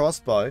our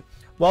crossbow.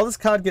 While this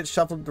card gets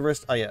shuffled, the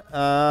rest... Oh,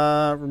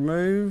 yeah.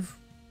 Remove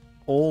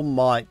all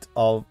might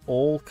of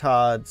all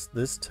cards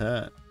this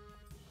turn.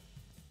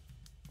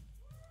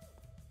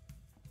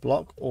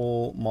 Block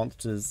all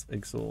monsters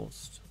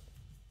exhaust.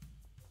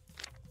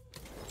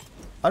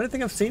 I don't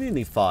think I've seen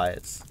any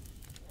fires.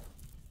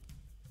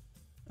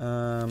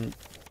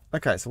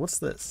 Okay, so what's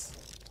this?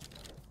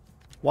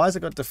 Why has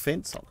it got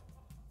defense on?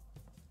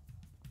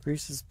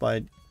 Increases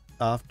by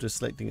after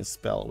selecting a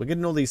spell. We're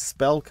getting all these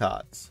spell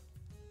cards.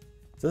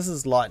 So this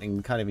is lightning,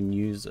 we can't even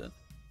use it.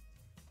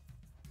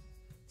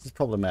 This is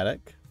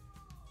problematic.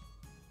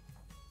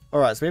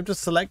 Alright, so we have to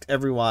select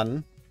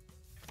everyone.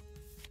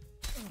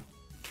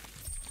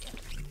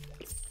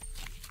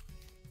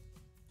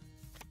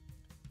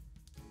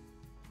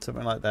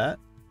 Something like that.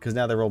 Because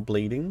now they're all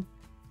bleeding.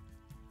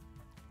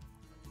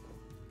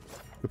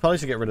 We probably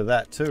should get rid of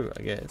that too,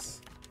 I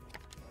guess.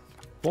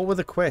 What were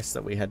the quests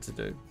that we had to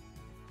do?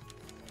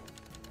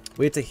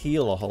 We had to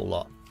heal a whole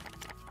lot.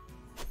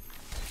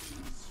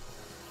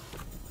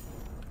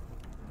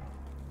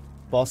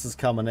 Boss is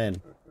coming in.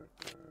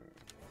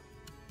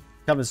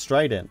 Coming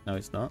straight in. No,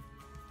 he's not.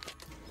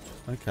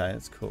 Okay,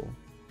 that's cool.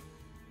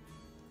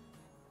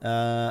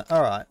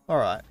 Alright,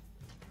 alright.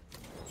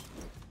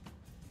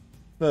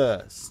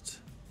 First.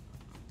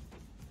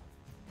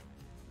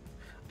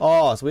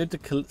 Oh, so we have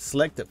to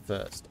select it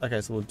first. Okay,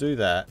 so we'll do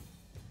that.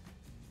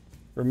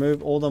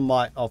 Remove all the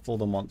might off all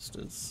the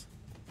monsters.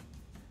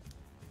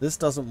 This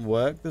doesn't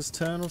work this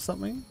turn or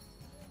something?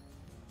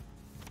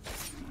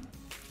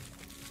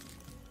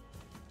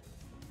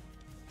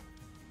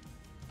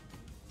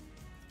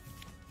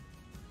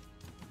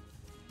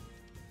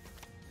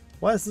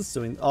 Why is this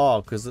doing...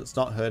 Oh, because it's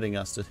not hurting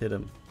us to hit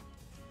him.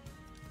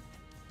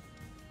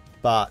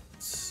 But...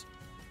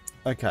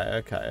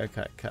 Okay.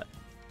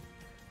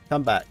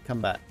 Come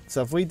back.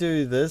 So if we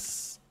do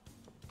this...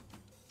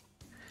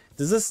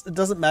 It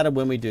doesn't matter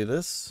when we do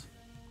this.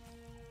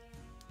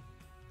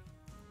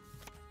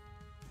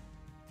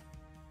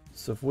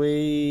 So if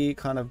we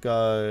kind of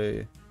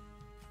go...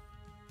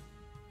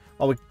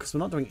 Oh, because we're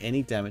not doing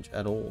any damage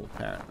at all,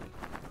 apparently.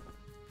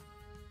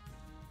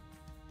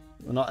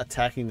 We're not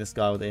attacking this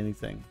guy with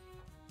anything.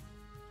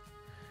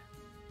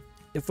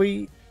 If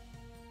we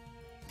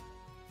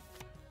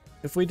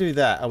do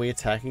that, are we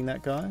attacking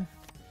that guy?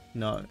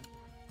 No.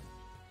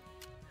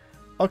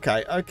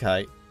 Okay.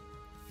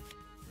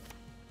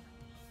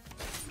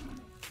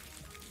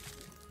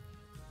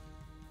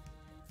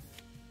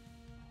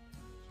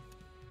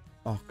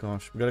 Oh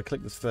gosh, we gotta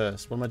click this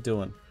first. What am I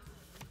doing?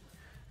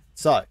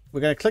 So,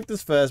 we're gonna click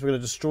this first, we're gonna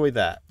destroy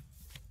that.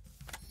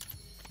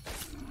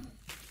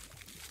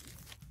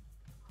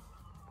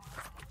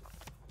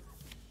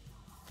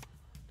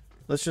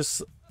 Let's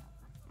just...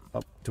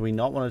 Oh, do we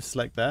not want to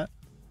select that?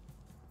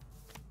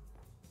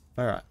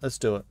 Alright, let's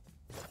do it.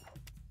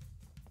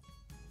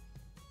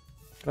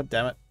 God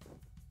damn it.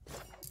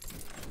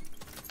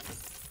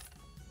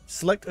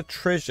 Select a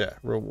treasure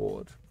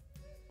reward.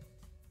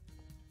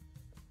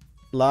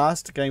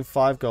 Last, gain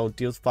 5 gold,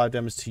 deals 5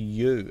 damage to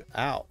you.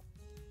 Ow.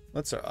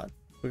 That's alright.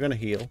 We're going to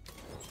heal.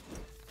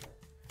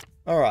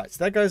 Alright,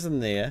 so that goes in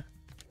there.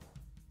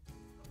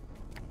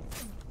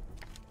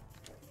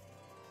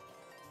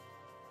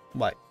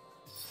 Wait.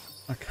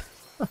 Okay.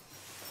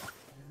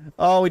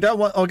 Oh, we don't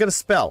want... Oh, get a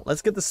spell.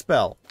 Let's get the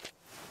spell.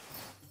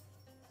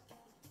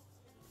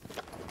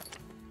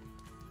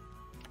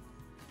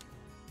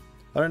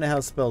 I don't know how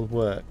spells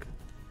work.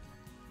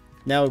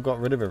 Now we've got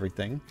rid of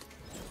everything.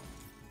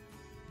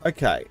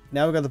 Okay,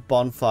 now we've got the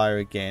bonfire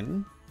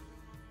again.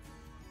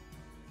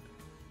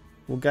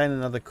 We'll gain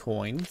another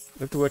coin.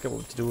 We have to work out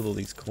what to do with all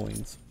these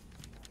coins.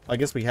 I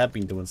guess we have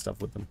been doing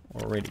stuff with them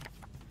already.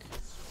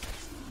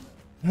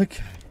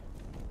 Okay.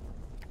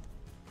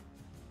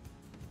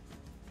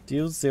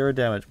 Deals 0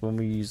 damage when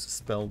we use a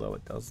spell, though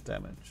it does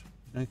damage.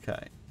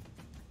 Okay.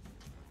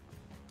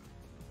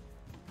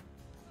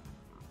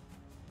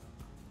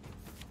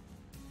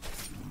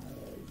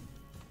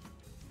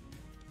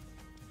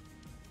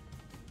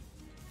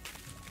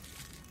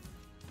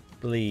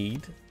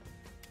 Bleed.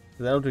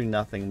 That'll do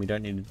nothing. We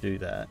don't need to do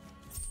that.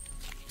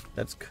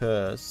 That's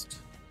cursed.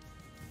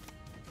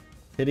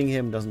 Hitting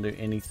him doesn't do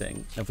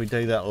anything. If we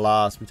do that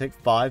last, we take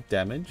 5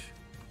 damage.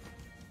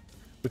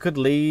 We could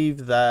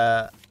leave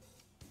that.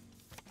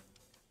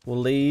 We'll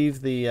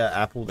leave the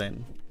apple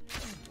then.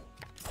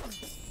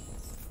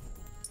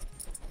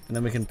 And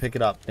then we can pick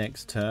it up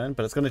next turn.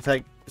 But it's going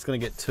to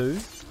get 2.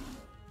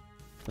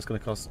 It's going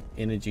to cost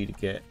energy to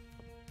get.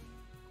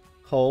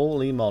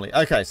 Holy moly.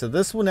 Okay, so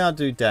this will now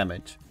do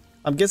damage.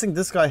 I'm guessing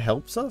this guy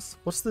helps us?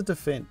 What's the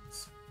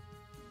defense?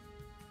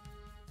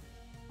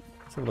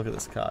 Let's have a look at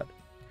this card.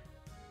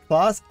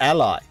 Class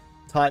ally.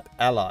 Type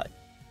ally.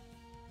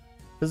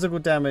 Physical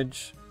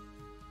damage.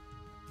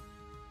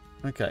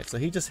 Okay, so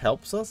he just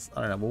helps us?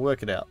 I don't know, we'll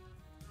work it out.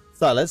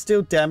 So let's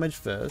deal damage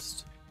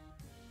first.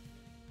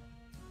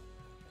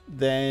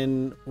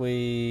 Then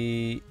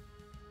we...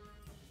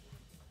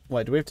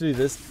 Wait, do we have to do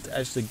this to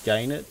actually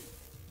gain it?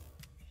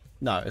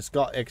 No, it's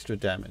got extra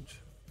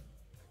damage.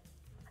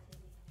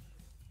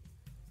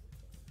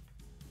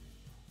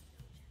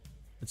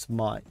 It's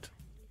might.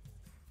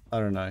 I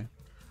don't know.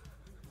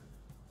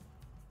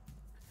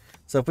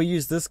 So if we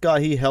use this guy,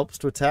 he helps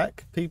to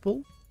attack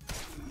people.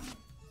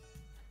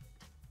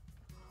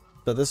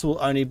 But this will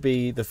only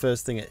be the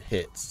first thing it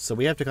hits. So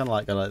we have to kind of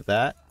like go like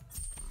that.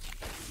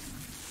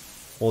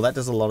 Well, that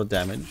does a lot of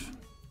damage.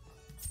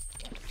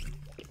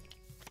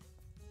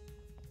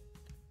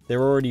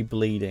 They're already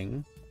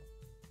bleeding.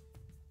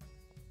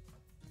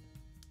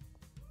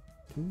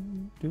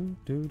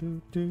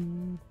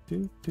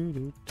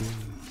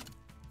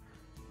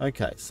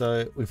 Okay,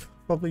 so we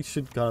probably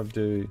should kind of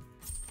do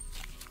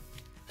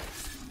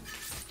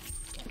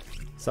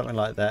something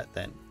like that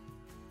then.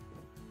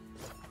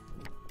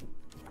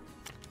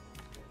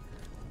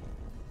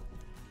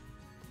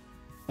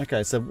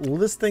 Okay, so will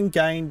this thing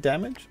gain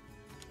damage?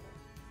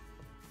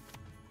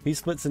 He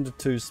splits into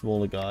 2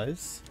 smaller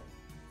guys.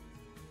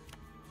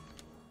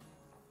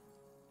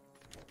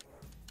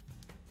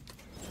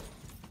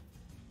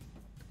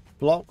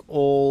 Block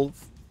all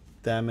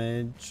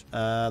damage.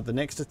 The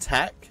next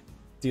attack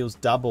deals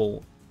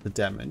double the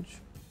damage.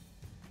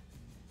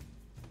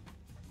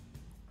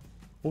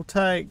 We'll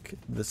take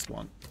this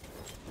one.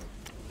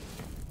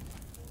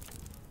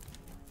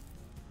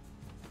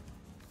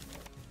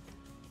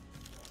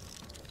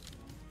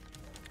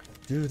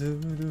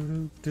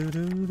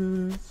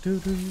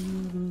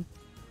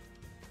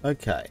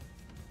 Okay.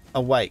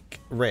 Awake.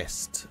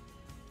 Rest.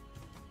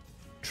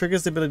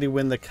 Triggers the ability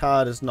when the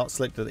card is not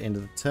selected at the end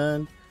of the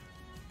turn.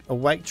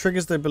 Awake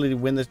triggers the ability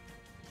when the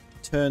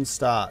turn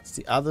starts.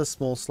 The other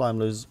small slime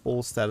loses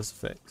all status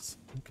effects.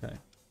 Okay.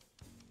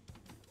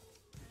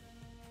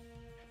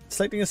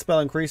 Selecting a spell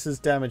increases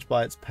damage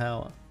by its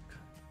power.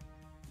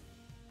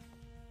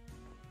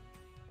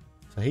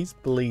 So he's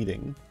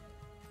bleeding.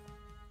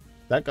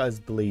 That guy's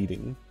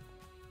bleeding.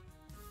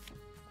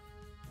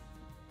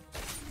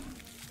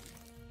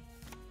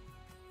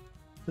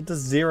 It does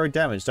 0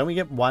 damage. Don't we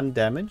get 1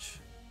 damage?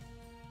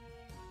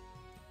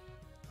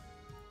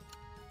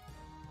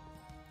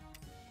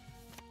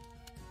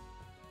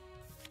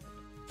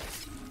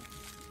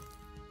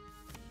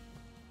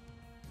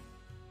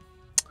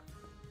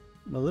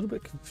 I'm a little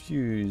bit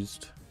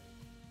confused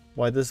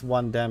why this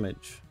 1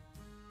 damage.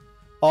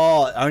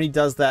 Oh, it only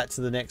does that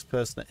to the next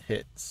person it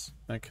hits.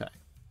 Okay.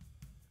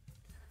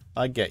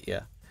 I get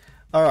ya.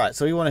 Alright,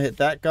 so we want to hit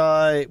that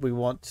guy. We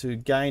want to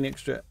gain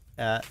extra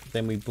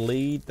then we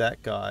bleed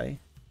that guy.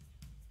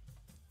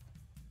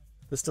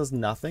 This does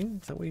nothing?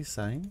 Is that what you're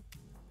saying?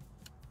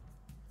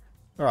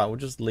 Alright, we'll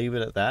just leave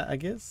it at that, I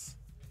guess.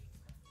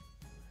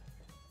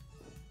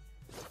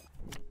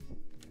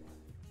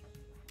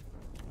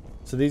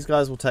 So these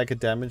guys will take a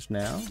damage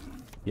now?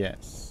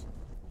 Yes.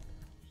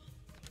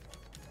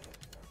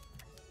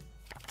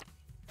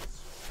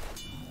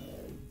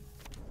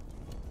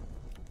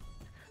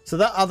 So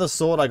that other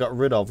sword I got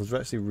rid of was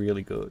actually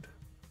really good.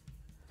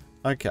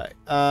 Okay.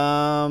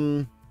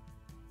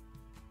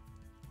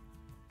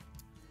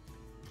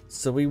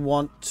 So we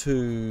want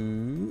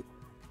to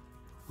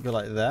go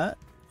like that.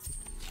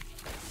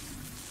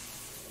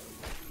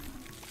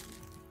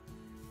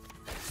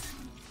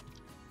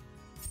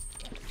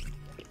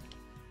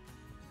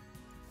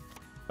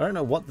 I don't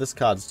know what this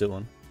card's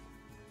doing.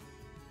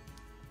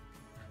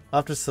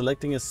 After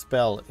selecting a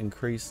spell,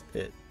 increase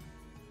it.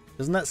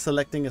 Isn't that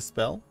selecting a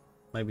spell?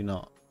 Maybe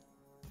not.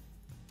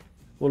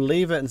 We'll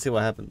leave it and see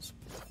what happens.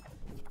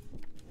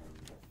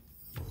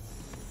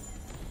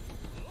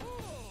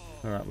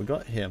 Alright, we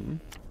got him.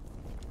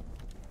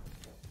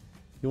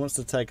 He wants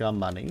to take our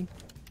money.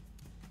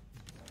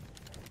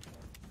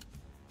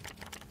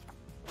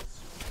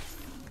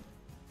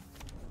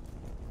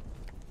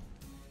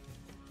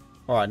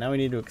 Alright, now we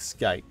need to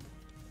escape.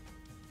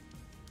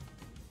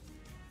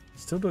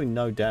 Still doing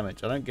no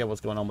damage. I don't get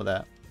what's going on with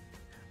that.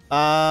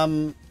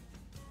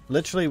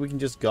 Literally, we can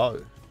just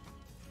go.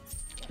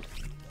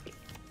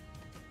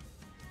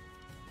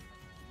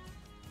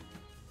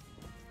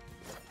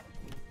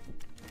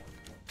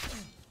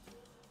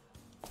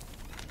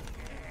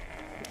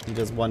 He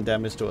does 1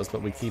 damage to us,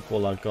 but we keep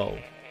all our gold.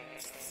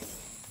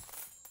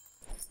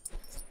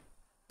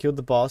 Killed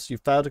the boss. You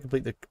failed to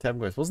complete the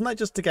tavern quest. Wasn't that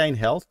just to gain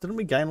health? Didn't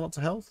we gain lots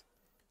of health?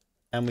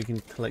 And we can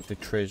collect a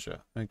treasure.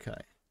 Okay.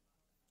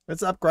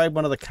 Let's upgrade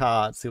one of the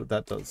cards. See what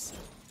that does.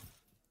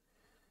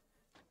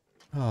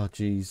 Oh,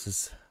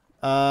 Jesus.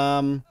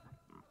 Can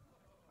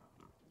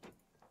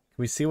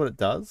we see what it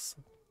does?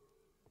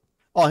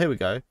 Oh, here we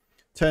go.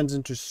 Turns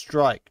into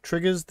strike.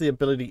 Triggers the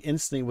ability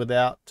instantly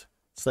without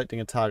selecting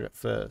a target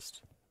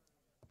first.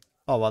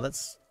 Oh, wow,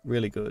 that's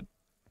really good.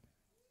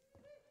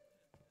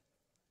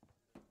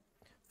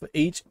 For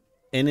each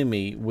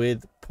enemy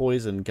with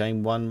poison,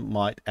 gain 1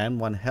 might and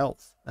 1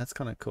 health. That's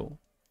kind of cool.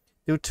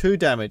 Deal 2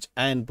 damage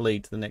and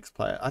bleed to the next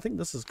player. I think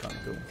this is kind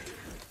of cool.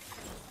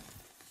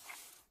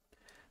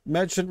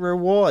 Merchant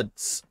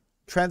rewards.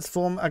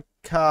 Transform a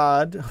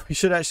card. We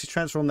should actually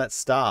transform that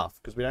staff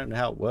because we don't know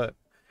how it works.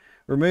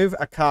 Remove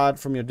a card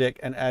from your deck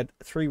and add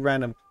 3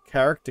 random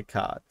character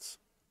cards.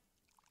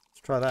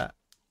 Let's try that.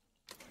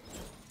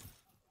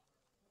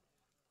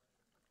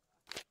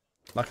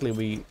 Luckily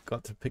we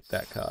got to pick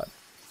that card.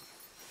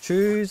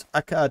 Choose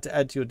a card to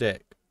add to your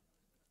deck.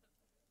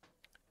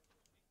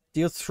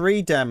 Deal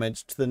 3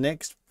 damage to the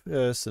next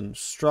person.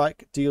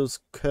 Strike deals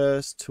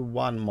curse to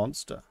 1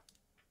 monster.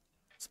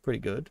 It's pretty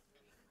good.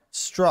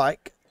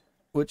 Strike,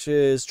 which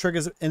is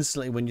triggers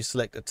instantly when you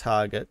select a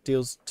target,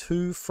 deals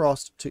 2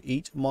 frost to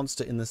each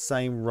monster in the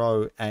same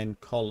row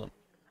and column.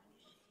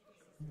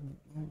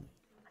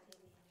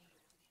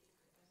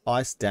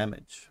 Ice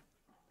damage.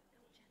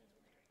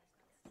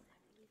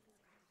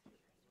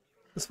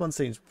 This one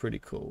seems pretty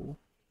cool.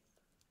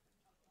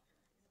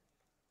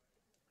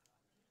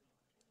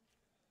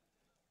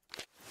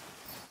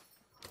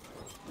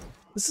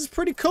 This is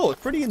pretty cool. It's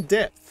pretty in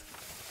depth.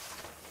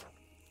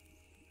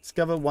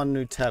 Discover 1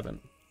 new tavern.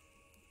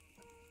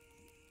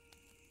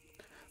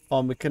 Oh,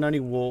 and we can only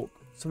walk.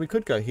 So we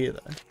could go here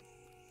though.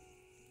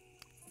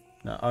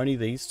 No, only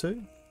these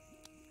 2.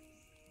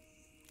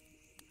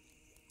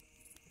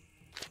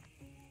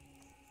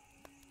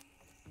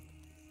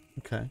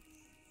 Okay.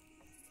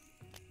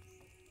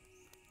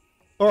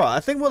 Alright, I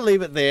think we'll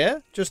leave it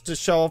there just to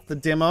show off the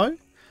demo.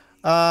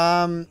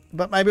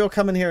 But maybe I'll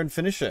come in here and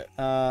finish it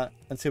and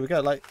see where we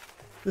go. Like,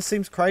 this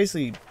seems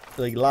crazily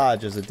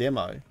large as a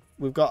demo.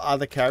 We've got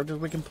other characters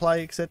we can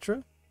play,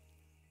 etc.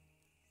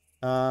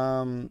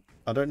 I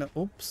don't know.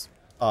 Oops.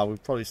 Oh,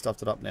 we've probably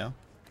stuffed it up now.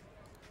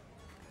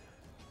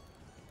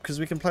 because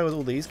we can play with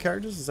all these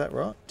characters, is that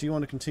right? Do you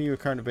want to continue a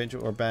current adventure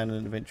or abandon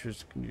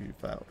adventures you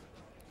failed?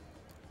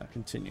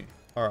 Continue.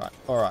 Alright,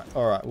 alright,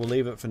 alright. We'll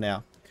leave it for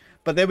now.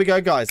 But there we go,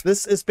 guys.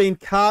 This has been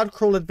Card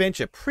Crawl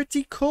Adventure.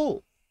 Pretty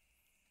cool.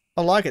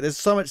 I like it. There's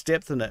so much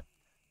depth in it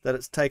that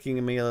it's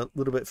taking me a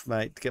little bit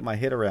to get my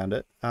head around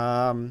it.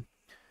 But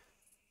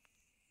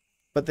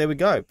there we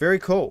go. Very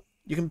cool.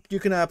 You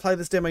can play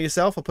this demo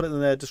yourself. I'll put it in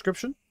the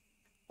description.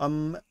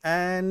 And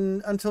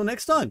until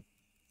next time,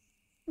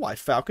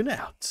 WhiteFalcon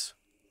out.